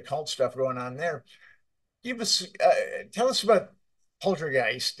duty occult stuff going on there. Tell us about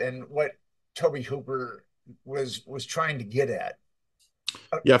Poltergeist and what Toby Hooper was trying to get at.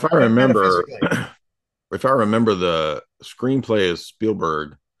 Yeah, if I remember, the screenplay is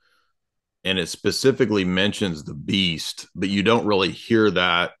Spielberg, and it specifically mentions the beast, but you don't really hear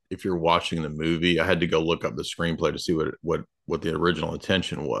that if you're watching the movie. I had to go look up the screenplay to see what the original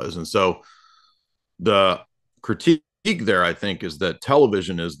intention was. And so the critique there, I think, is that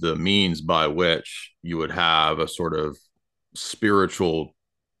television is the means by which you would have a sort of spiritual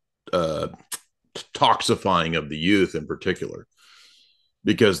toxifying of the youth in particular,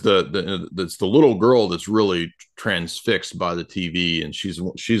 because it's the little girl that's really transfixed by the TV, and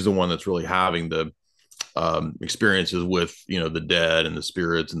she's the one that's really having the experiences with the dead and the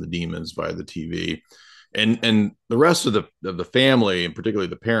spirits and the demons by the TV, and the rest of the family, and particularly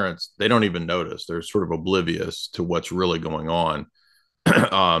the parents, they don't even notice. They're sort of oblivious to what's really going on.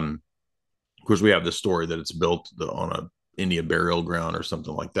 Of course, we have this story that it's built on a Indian burial ground or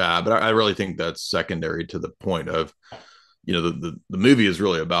something like that, but I really think that's secondary to the point of, the movie is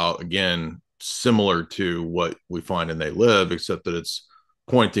really about, again, similar to what we find in They Live, except that it's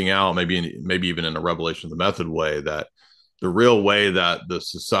pointing out, maybe even in a Revelation of the Method way, that the real way that the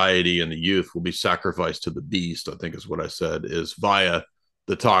society and the youth will be sacrificed to the beast, I think is what I said, is via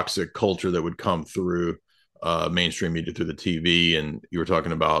the toxic culture that would come through mainstream media, through the TV. And you were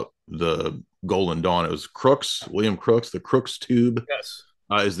talking about the Golden Dawn. It was William Crookes, the Crookes tube. Yes.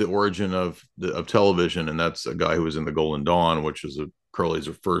 Is the origin of television, and that's a guy who was in the Golden Dawn, which is Crowley's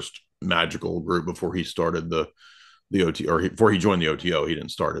first magical group before he started the OT, or before he joined the OTO. He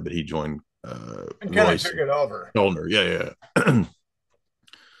didn't start it, but he joined. And kind of took it over. Goldner, yeah.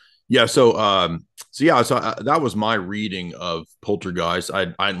 Yeah. So that was my reading of Poltergeist.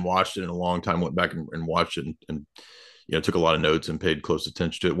 I hadn't watched it in a long time. Went back and watched it, and took a lot of notes and paid close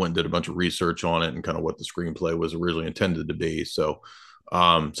attention to it. Went and did a bunch of research on it and kind of what the screenplay was originally intended to be. So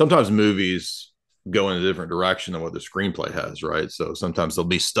sometimes movies go in a different direction than what the screenplay has, right? So sometimes there'll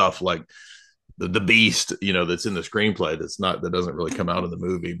be stuff like the beast, that's in the screenplay that doesn't really come out of the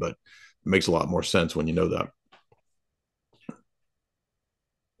movie, but it makes a lot more sense when you know that.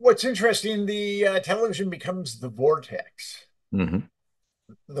 What's interesting, the television becomes the vortex, Mm-hmm.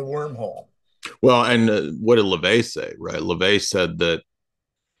 the wormhole. Well, and what did LeVay say, right? LeVay said that,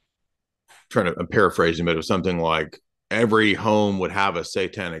 I'm paraphrasing, but it was something like every home would have a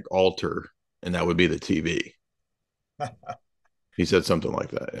satanic altar, and that would be the TV. He said something like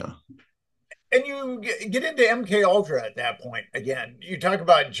that, yeah. And you get into MK Ultra at that point. Again, you talk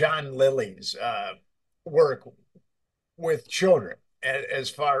about John Lilly's work with children as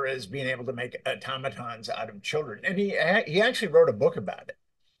far as being able to make automatons out of children, and he actually wrote a book about it.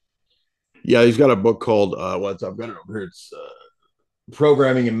 Yeah, he's got a book called I've got it over here. It's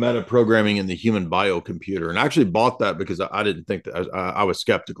Programming and Meta Programming in the Human Biocomputer, and I actually bought that because I didn't think that I was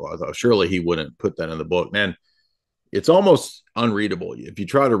skeptical. I thought surely he wouldn't put that in the book. Man, it's almost unreadable. If you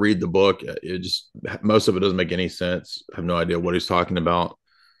try to read the book, most of it doesn't make any sense. I have no idea what he's talking about.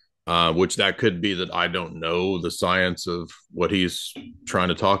 Which that could be that I don't know the science of what he's trying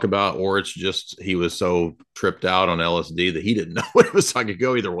to talk about, or it's just he was so tripped out on LSD that he didn't know what it was. I could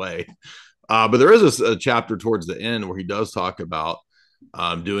go either way. But there is a chapter towards the end where he does talk about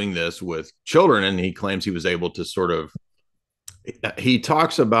doing this with children, and he claims he was able to he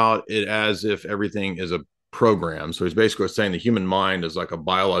talks about it as if everything is a program. So he's basically saying the human mind is like a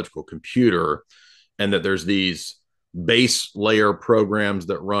biological computer, and that there's these base layer programs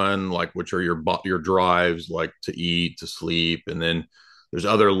that run, like, which are your drives, like to eat, to sleep, and then there's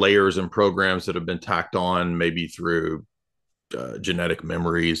other layers and programs that have been tacked on, maybe through genetic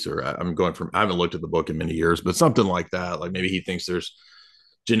memories, or I haven't looked at the book in many years, but something like that. Like maybe he thinks there's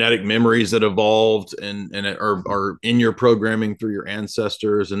genetic memories that evolved and are in your programming through your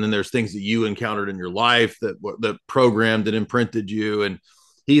ancestors, and then there's things that you encountered in your life that programmed and imprinted you. And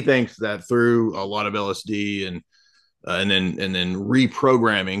he thinks that through a lot of LSD and then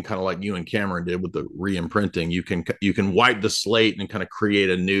reprogramming, kind of like you and Cameron did with the re-imprinting, you can wipe the slate and kind of create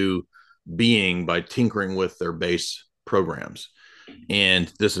a new being by tinkering with their base programs.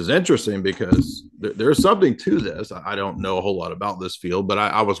 And this is interesting because there's something to this. I don't know a whole lot about this field, but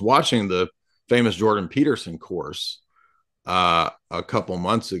I was watching the famous Jordan Peterson course a couple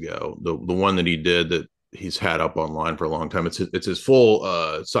months ago, the one that he did that he's had up online for a long time. It's his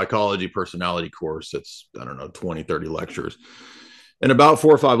full psychology personality course. It's, I don't know, 20, 30 lectures. And about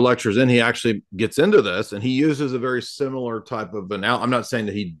 4 or 5 lectures in, he actually gets into this, and he uses a very similar type of analogy. I'm not saying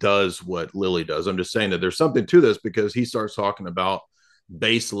that he does what Lilly does. I'm just saying that there's something to this because he starts talking about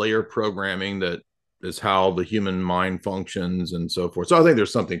base layer programming that is how the human mind functions and so forth. So I think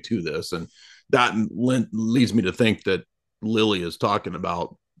there's something to this, and that leads me to think that Lilly is talking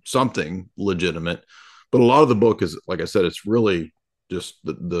about something legitimate. But a lot of the book is, like I said, it's really just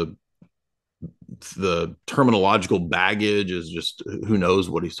the terminological baggage is just who knows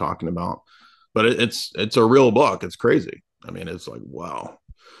what he's talking about. But it's a real book. It's crazy. I mean, it's like, wow.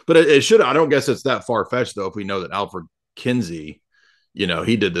 But it should, I don't guess it's that far-fetched, though, if we know that Alfred Kinsey,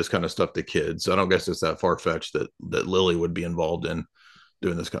 he did this kind of stuff to kids. So I don't guess it's that far-fetched that Lilly would be involved in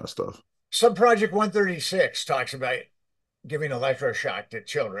doing this kind of stuff. Sub Project 136 talks about giving electroshock to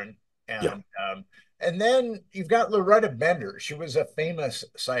children. And then you've got Loretta Bender. She was a famous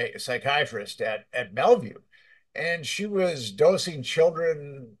psychiatrist at Bellevue, and she was dosing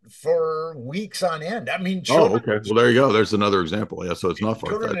children for weeks on end. I mean, children. Oh, okay. Well, there you go. There's another example. Yeah, so it's not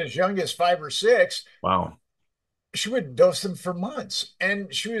far-fetched. Children as young as 5 or 6. Wow. She would dose them for months,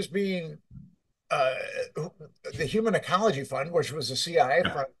 and she was being the Human Ecology Fund, which was a CIA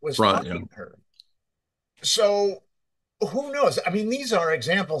fund, was funding her. So who knows? I mean, these are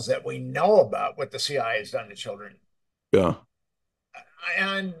examples that we know about what the CIA has done to children. Yeah.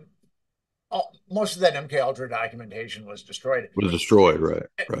 And most of that MK Ultra documentation was destroyed. Right.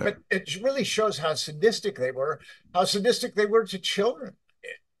 But it really shows how sadistic they were to children.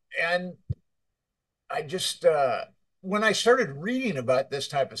 And I just, when I started reading about this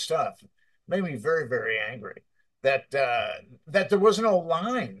type of stuff, it made me very, very angry that there was no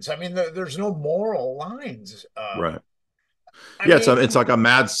lines. I mean, there's no moral lines. Right. It's like a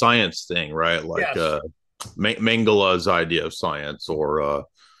mad science thing, right? Like yes. Mengele's idea of science, or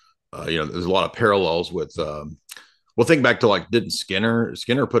there's a lot of parallels with. Well, think back to, like, didn't Skinner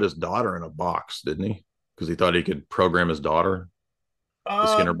put his daughter in a box, didn't he? Because he thought he could program his daughter.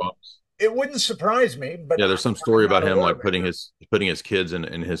 The Skinner box. It wouldn't surprise me, but yeah, there's some story about him like putting his kids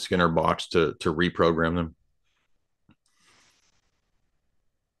in his Skinner box to reprogram them.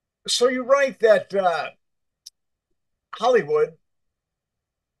 So you're right that Hollywood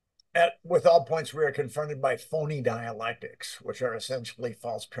with all points, we are confronted by phony dialectics, which are essentially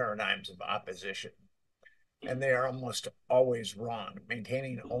false paradigms of opposition. And they are almost always wrong,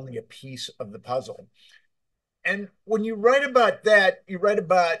 maintaining only a piece of the puzzle. And when you write about that, you write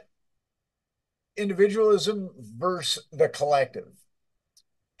about individualism versus the collective.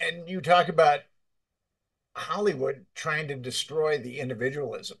 And you talk about Hollywood trying to destroy the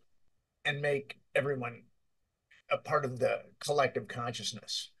individualism and make everyone a part of the collective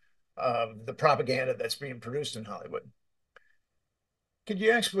consciousness of the propaganda that's being produced in Hollywood. Could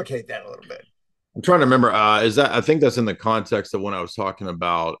you explicate that a little bit? I'm trying to remember. Is that, I think that's in the context of when I was talking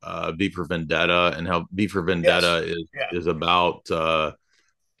about V for Vendetta, and how V for Vendetta is about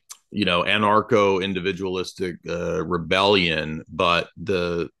anarcho individualistic rebellion, but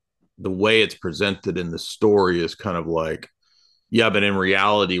the way it's presented in the story is kind of like, yeah, but in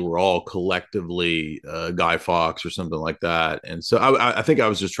reality, we're all collectively Guy Fawkes or something like that. And so I think I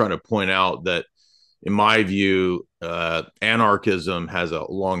was just trying to point out that, in my view, anarchism has a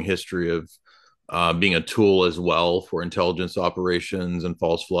long history of being a tool as well for intelligence operations and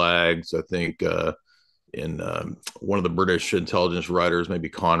false flags. I think in one of the British intelligence writers, maybe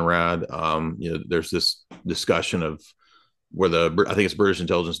Conrad, there's this discussion of where I think it's British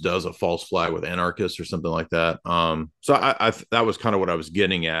intelligence does a false flag with anarchists or something like that. So I that was kind of what I was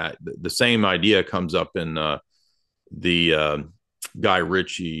getting at. The same idea comes up in the Guy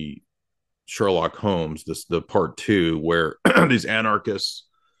Ritchie Sherlock Holmes, the part 2, where these anarchists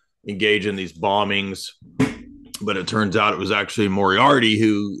engage in these bombings, but it turns out it was actually Moriarty,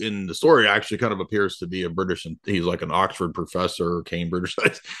 who in the story actually kind of appears to be a British, he's like an Oxford professor or Cambridge,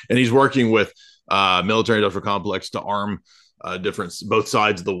 and he's working with military industrial complex to arm both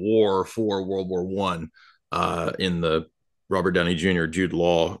sides of the war for World War One, in the Robert Downey Jr., Jude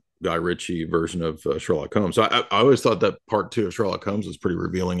Law, Guy Ritchie version of Sherlock Holmes. So I always thought that part 2 of Sherlock Holmes was pretty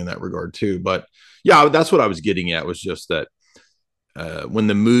revealing in that regard too. But yeah, that's what I was getting at, was just that when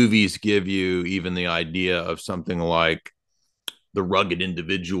the movies give you even the idea of something like the rugged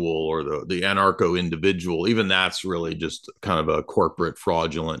individual or the anarcho individual, even that's really just kind of a corporate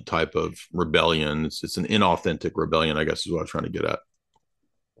fraudulent type of rebellion. It's an inauthentic rebellion, I guess, is what I'm trying to get at.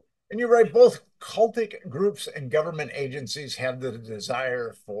 And you write, both cultic groups and government agencies have the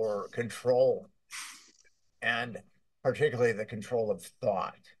desire for control, and particularly the control of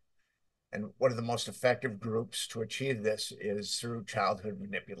thought. And one of the most effective groups to achieve this is through childhood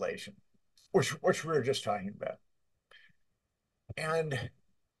manipulation, which we were just talking about. And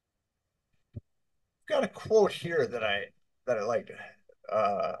I've got a quote here that I like.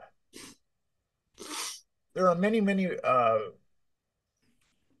 There are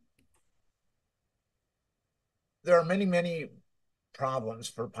many problems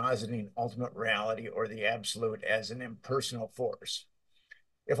for positing ultimate reality or the absolute as an impersonal force.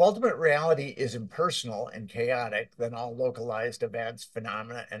 If ultimate reality is impersonal and chaotic, then all localized events,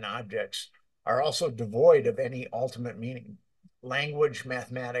 phenomena, and objects are also devoid of any ultimate meaning. Language,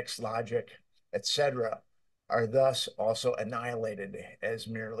 mathematics, logic, etc., are thus also annihilated as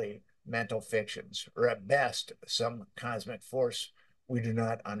merely mental fictions, or at best, some cosmic force we do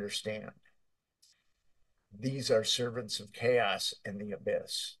not understand. These are servants of chaos and the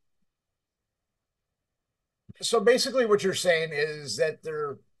abyss. So basically what you're saying is that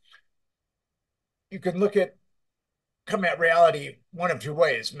you can come at reality one of two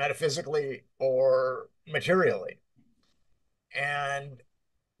ways, metaphysically or materially. And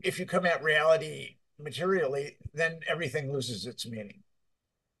if you come at reality materially, then everything loses its meaning.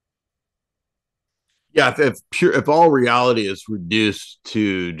 Yeah, if all reality is reduced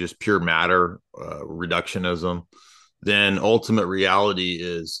to just pure matter, reductionism, then ultimate reality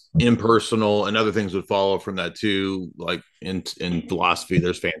is impersonal, and other things would follow from that too. Like in philosophy,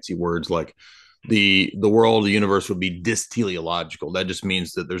 there's fancy words like the world, the universe would be dysteleological. That just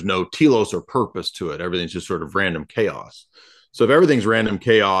means that there's no telos or purpose to it. Everything's just sort of random chaos. So if everything's random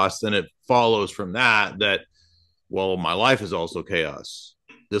chaos, then it follows from that, well, my life is also chaos.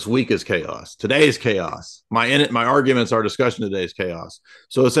 This week is chaos. Today is chaos. My arguments, our discussion today is chaos.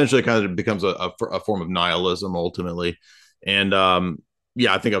 So essentially, it kind of becomes a form of nihilism ultimately. And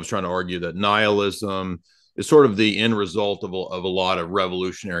I think I was trying to argue that nihilism is sort of the end result of a lot of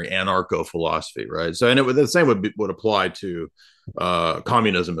revolutionary anarcho philosophy, right? So, and the same would apply to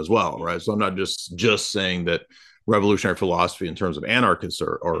communism as well, right? So I'm not just saying that revolutionary philosophy in terms of anarchists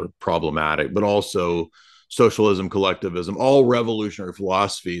are problematic, but also socialism, collectivism, all revolutionary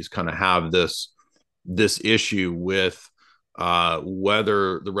philosophies kind of have this issue with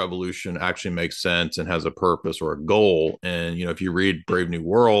whether the revolution actually makes sense and has a purpose or a goal. And, if you read Brave New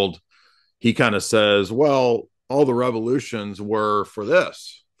World, he kind of says, well, all the revolutions were for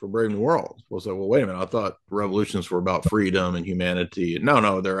this, for Brave New World. We'll say, well, wait a minute. I thought revolutions were about freedom and humanity.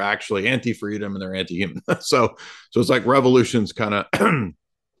 No, they're actually anti-freedom and they're anti-human. So it's like revolutions kind of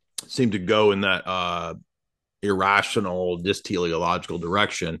seem to go in that irrational, just teleological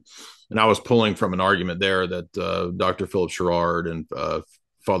direction. And I was pulling from an argument there that Dr. Philip Sherrard and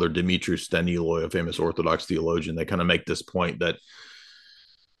Father Demetrius Staniloy, a famous Orthodox theologian, they kind of make this point that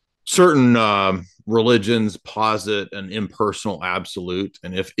certain religions posit an impersonal absolute,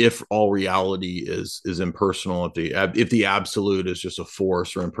 and if all reality is impersonal, if the absolute is just a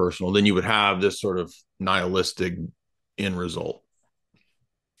force or impersonal, then you would have this sort of nihilistic end result.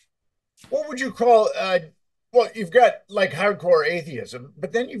 What would you call well, you've got like hardcore atheism,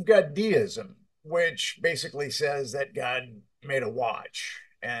 but then you've got deism, which basically says that God made a watch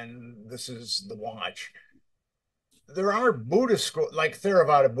and this is the watch. There are Buddhist schools, like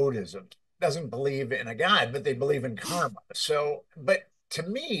Theravada Buddhism doesn't believe in a God, but they believe in karma. So, but to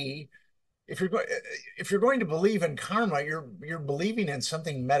me, if you're going to believe in karma, you're believing in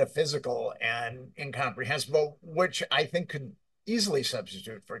something metaphysical and incomprehensible, which I think could easily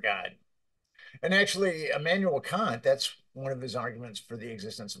substitute for God. And actually, Immanuel Kant, that's one of his arguments for the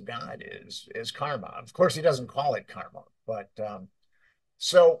existence of God is karma. Of course, he doesn't call it karma, but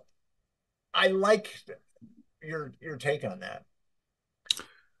so I like your take on that.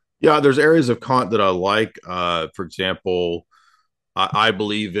 Yeah, there's areas of Kant that I like. For example, I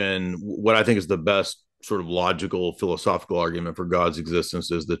believe in what I think is the best sort of logical philosophical argument for God's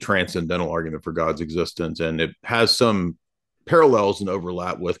existence is the transcendental argument for God's existence, and it has some parallels and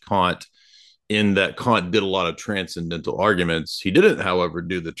overlap with Kant in that Kant did a lot of transcendental arguments. He didn't, however,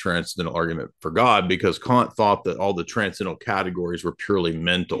 do the transcendental argument for God because Kant thought that all the transcendental categories were purely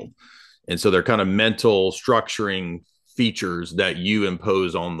mental. And so they're kind of mental structuring features that you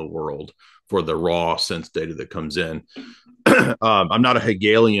impose on the world for the raw sense data that comes in. I'm not a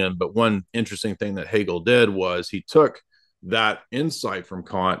Hegelian, but one interesting thing that Hegel did was he took that insight from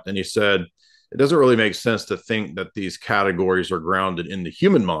Kant and he said, it doesn't really make sense to think that these categories are grounded in the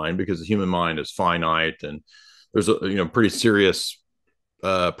human mind because the human mind is finite and there's pretty serious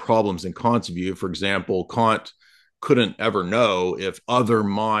problems in Kant's view. For example, Kant couldn't ever know if other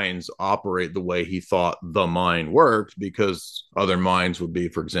minds operate the way he thought the mind worked because other minds would be,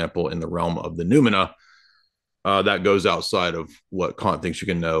 for example, in the realm of the noumena. That goes outside of what Kant thinks you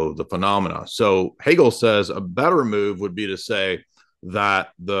can know the phenomena. So Hegel says a better move would be to say that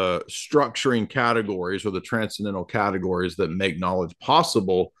the structuring categories or the transcendental categories that make knowledge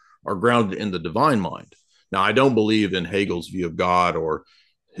possible are grounded in the divine mind. Now, I don't believe in Hegel's view of God or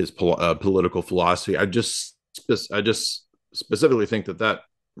his political philosophy. I just specifically think that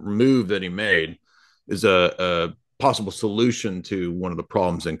move that he made is a possible solution to one of the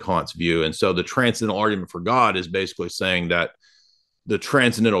problems in Kant's view. And so the transcendental argument for God is basically saying that the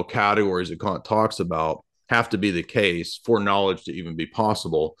transcendental categories that Kant talks about have to be the case for knowledge to even be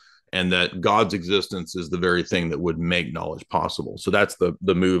possible, and that God's existence is the very thing that would make knowledge possible. So that's the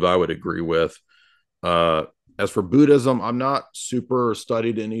move I would agree with. As for Buddhism, I'm not super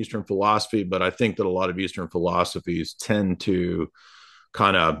studied in Eastern philosophy, but I think that a lot of Eastern philosophies tend to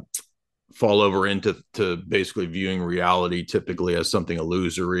kind of fall over into basically viewing reality typically as something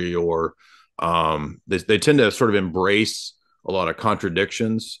illusory, or they tend to sort of embrace a lot of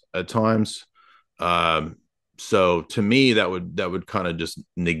contradictions at times. So to me, that would kind of just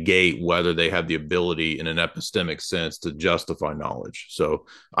negate whether they have the ability in an epistemic sense to justify knowledge. So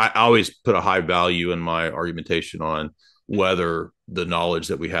I always put a high value in my argumentation on whether the knowledge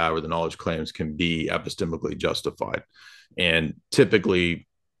that we have or the knowledge claims can be epistemically justified. And typically,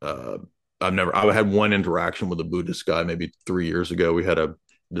 I had one interaction with a Buddhist guy maybe 3 years ago. We had a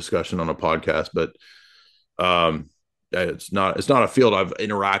discussion on a podcast, but it's not a field I've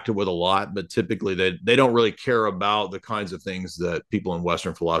interacted with a lot, but typically they don't really care about the kinds of things that people in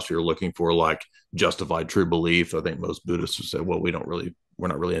Western philosophy are looking for, like justified true belief. I think most Buddhists would say, well, we're not really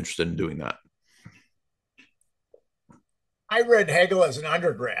interested in doing that. I read Hegel as an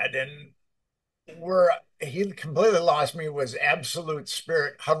undergrad, and where he completely lost me was absolute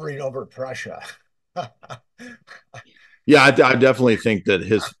spirit hovering over Prussia. Yeah, I definitely think that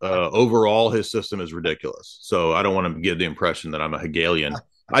his overall his system is ridiculous. So I don't want to give the impression that I'm a Hegelian.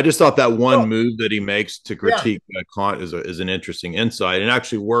 I just thought that one move that he makes to critique Kant is an interesting insight, and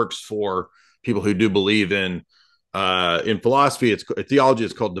actually works for people who do believe in philosophy. It's theology.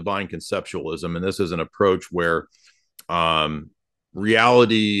 It's called divine conceptualism, and this is an approach where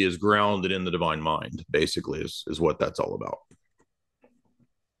reality is grounded in the divine mind. Basically, is what that's all about.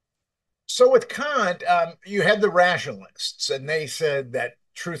 So with Kant, you had the rationalists, and they said that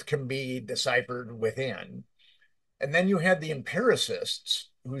truth can be deciphered within. And then you had the empiricists,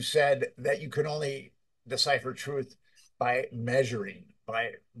 who said that you can only decipher truth by measuring,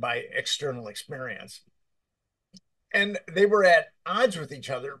 by external experience. And they were at odds with each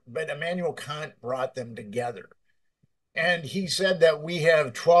other, but Immanuel Kant brought them together. And he said that we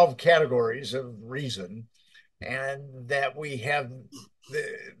have 12 categories of reason, and that we have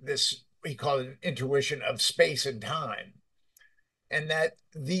this, he called it intuition of space and time, and that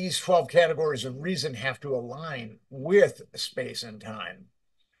these 12 categories of reason have to align with space and time.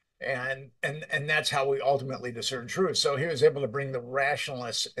 And that's how we ultimately discern truth. So he was able to bring the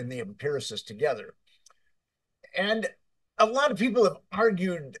rationalists and the empiricists together. And a lot of people have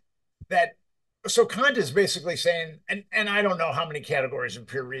argued that, so Kant is basically saying, and I don't know how many categories of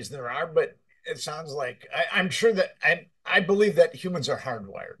pure reason there are, but it sounds like I'm sure that I believe that humans are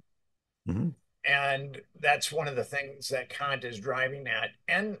hardwired. Mm-hmm. And that's one of the things that Kant is driving at.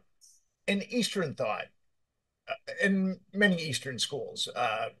 And in Eastern thought, in many Eastern schools,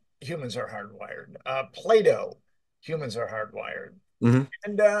 humans are hardwired. Plato, humans are hardwired. Mm-hmm.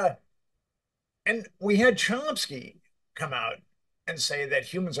 And we had Chomsky come out and say that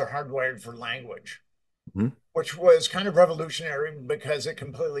humans are hardwired for language, Mm-hmm. which was kind of revolutionary because it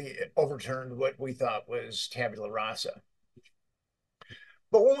completely overturned what we thought was tabula rasa.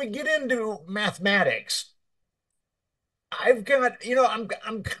 But when we get into mathematics, I've got,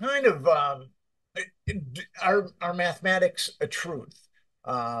 I'm kind of, are mathematics a truth?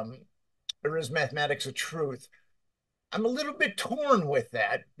 Or is mathematics a truth? I'm a little bit torn with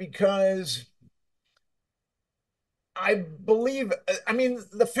that because I believe, I mean,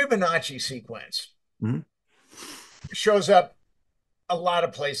 the Fibonacci sequence Mm-hmm. shows up a lot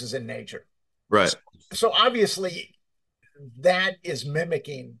of places in nature. Right. So obviously that is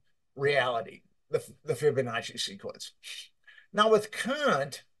mimicking reality, the Fibonacci sequence. Now with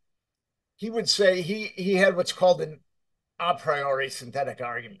Kant, he would say he had what's called an a priori synthetic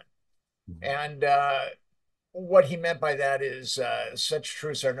argument. And what he meant by that is such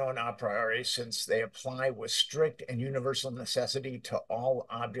truths are known a priori since they apply with strict and universal necessity to all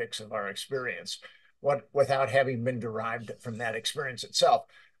objects of our experience, without having been derived from that experience itself.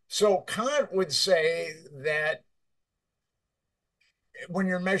 So Kant would say that when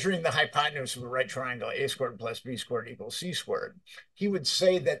you're measuring the hypotenuse of a right triangle, a squared plus b squared equals c squared, he would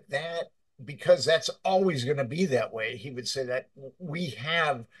say that because that's always going to be that way, he would say that we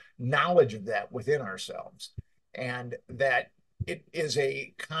have knowledge of that within ourselves and that it is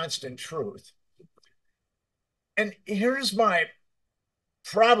a constant truth. And here's my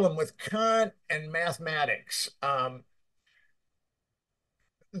problem with Kant and mathematics. When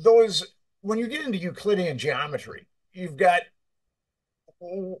you get into Euclidean geometry, you've got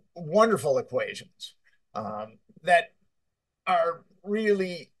wonderful equations that are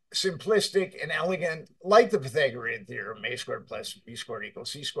really simplistic and elegant, like the Pythagorean theorem, a squared plus b squared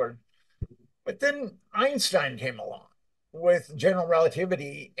equals c squared. But then Einstein came along with general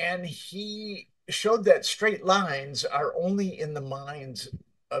relativity, and he showed that straight lines are only in the minds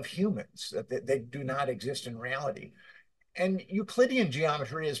of humans, that they do not exist in reality. And Euclidean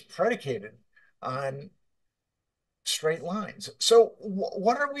geometry is predicated on straight lines. So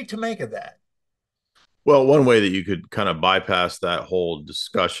what are we to make of that? Well, one way that you could kind of bypass that whole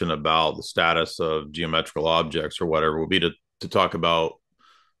discussion about the status of geometrical objects or whatever would be to talk about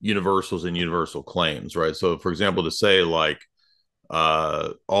universals and universal claims, right? So, for example, to say like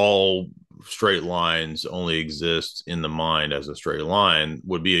all straight lines only exist in the mind as a straight line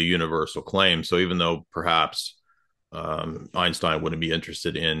would be a universal claim. So, even though perhaps Einstein wouldn't be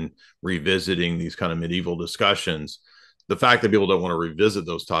interested in revisiting these kind of medieval discussions, the fact that people don't want to revisit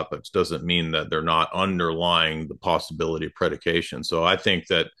those topics doesn't mean that they're not underlying the possibility of predication. So I think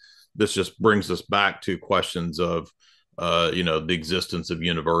that this just brings us back to questions of the existence of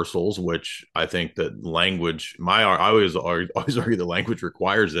universals, which I think that language, I always argue that language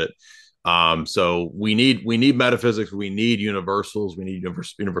requires it. So we need metaphysics, we need universals, we need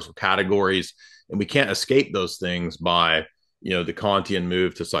universal categories, and we can't escape those things by the Kantian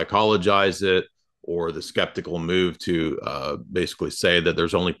move to psychologize it, or the skeptical move to basically say that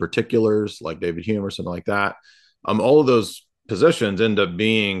there's only particulars, like David Hume or something like that. All of those positions end up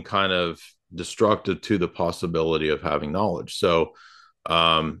being kind of destructive to the possibility of having knowledge. So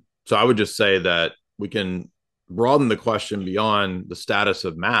I would just say that we can broaden the question beyond the status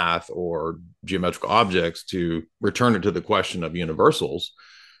of math or geometrical objects to return it to the question of universals.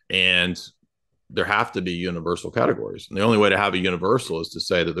 And there have to be universal categories. And the only way to have a universal is to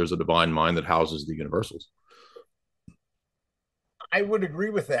say that there's a divine mind that houses the universals. I would agree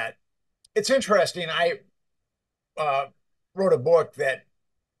with that. It's interesting. I wrote a book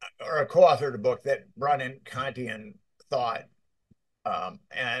or co-authored a book that brought in Kantian thought.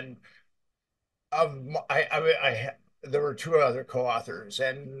 And there were two other co-authors,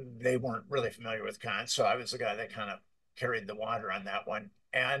 and they weren't really familiar with Kant, so I was the guy that kind of carried the water on that one.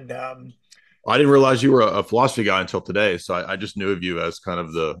 And I didn't realize you were a philosophy guy until today. So I just knew of you as kind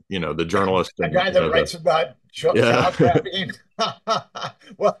of the journalist, a and guy that writes about child trafficking.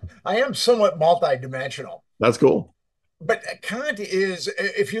 Well, I am somewhat multidimensional. That's cool. But Kant is,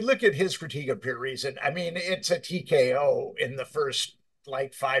 if you look at his critique of pure reason, I mean, it's a TKO in the first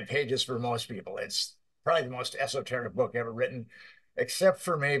like 5 pages for most people. It's probably the most esoteric book ever written, except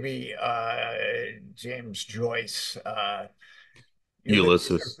for maybe James Joyce,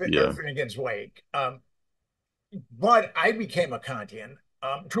 Ulysses, or Finnegan's Wake. But I became a Kantian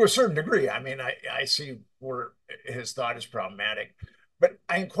to a certain degree. I mean, I see where his thought is problematic, but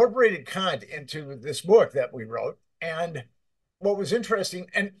I incorporated Kant into this book that we wrote. And what was interesting,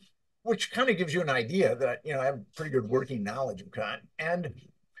 and which kind of gives you an idea that, I have pretty good working knowledge of Kant. And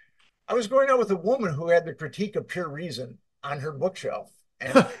I was going out with a woman who had the Critique of Pure Reason on her bookshelf.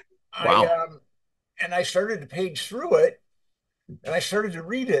 And wow. I started to page through it, and I started to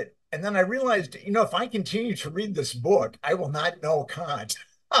read it. And then I realized, if I continue to read this book, I will not know Kant.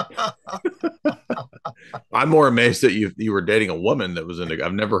 I'm more amazed that you were dating a woman that was into.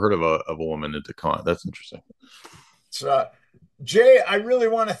 I've never heard of a woman into Kant. That's interesting. So, Jay, I really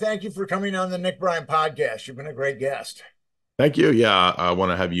want to thank you for coming on the Nick Bryant podcast. You've been a great guest. Thank you. Yeah, I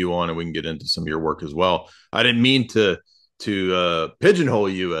want to have you on, and we can get into some of your work as well. I didn't mean to pigeonhole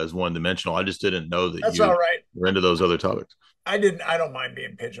you as one dimensional. I just didn't know that That's you all right. were into those other topics. I don't mind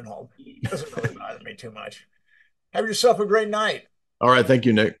being pigeonholed. It doesn't really bother me too much. Have yourself a great night. All right. Thank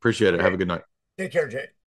you, Nick. Appreciate it. Have a good night. Take care, Jay.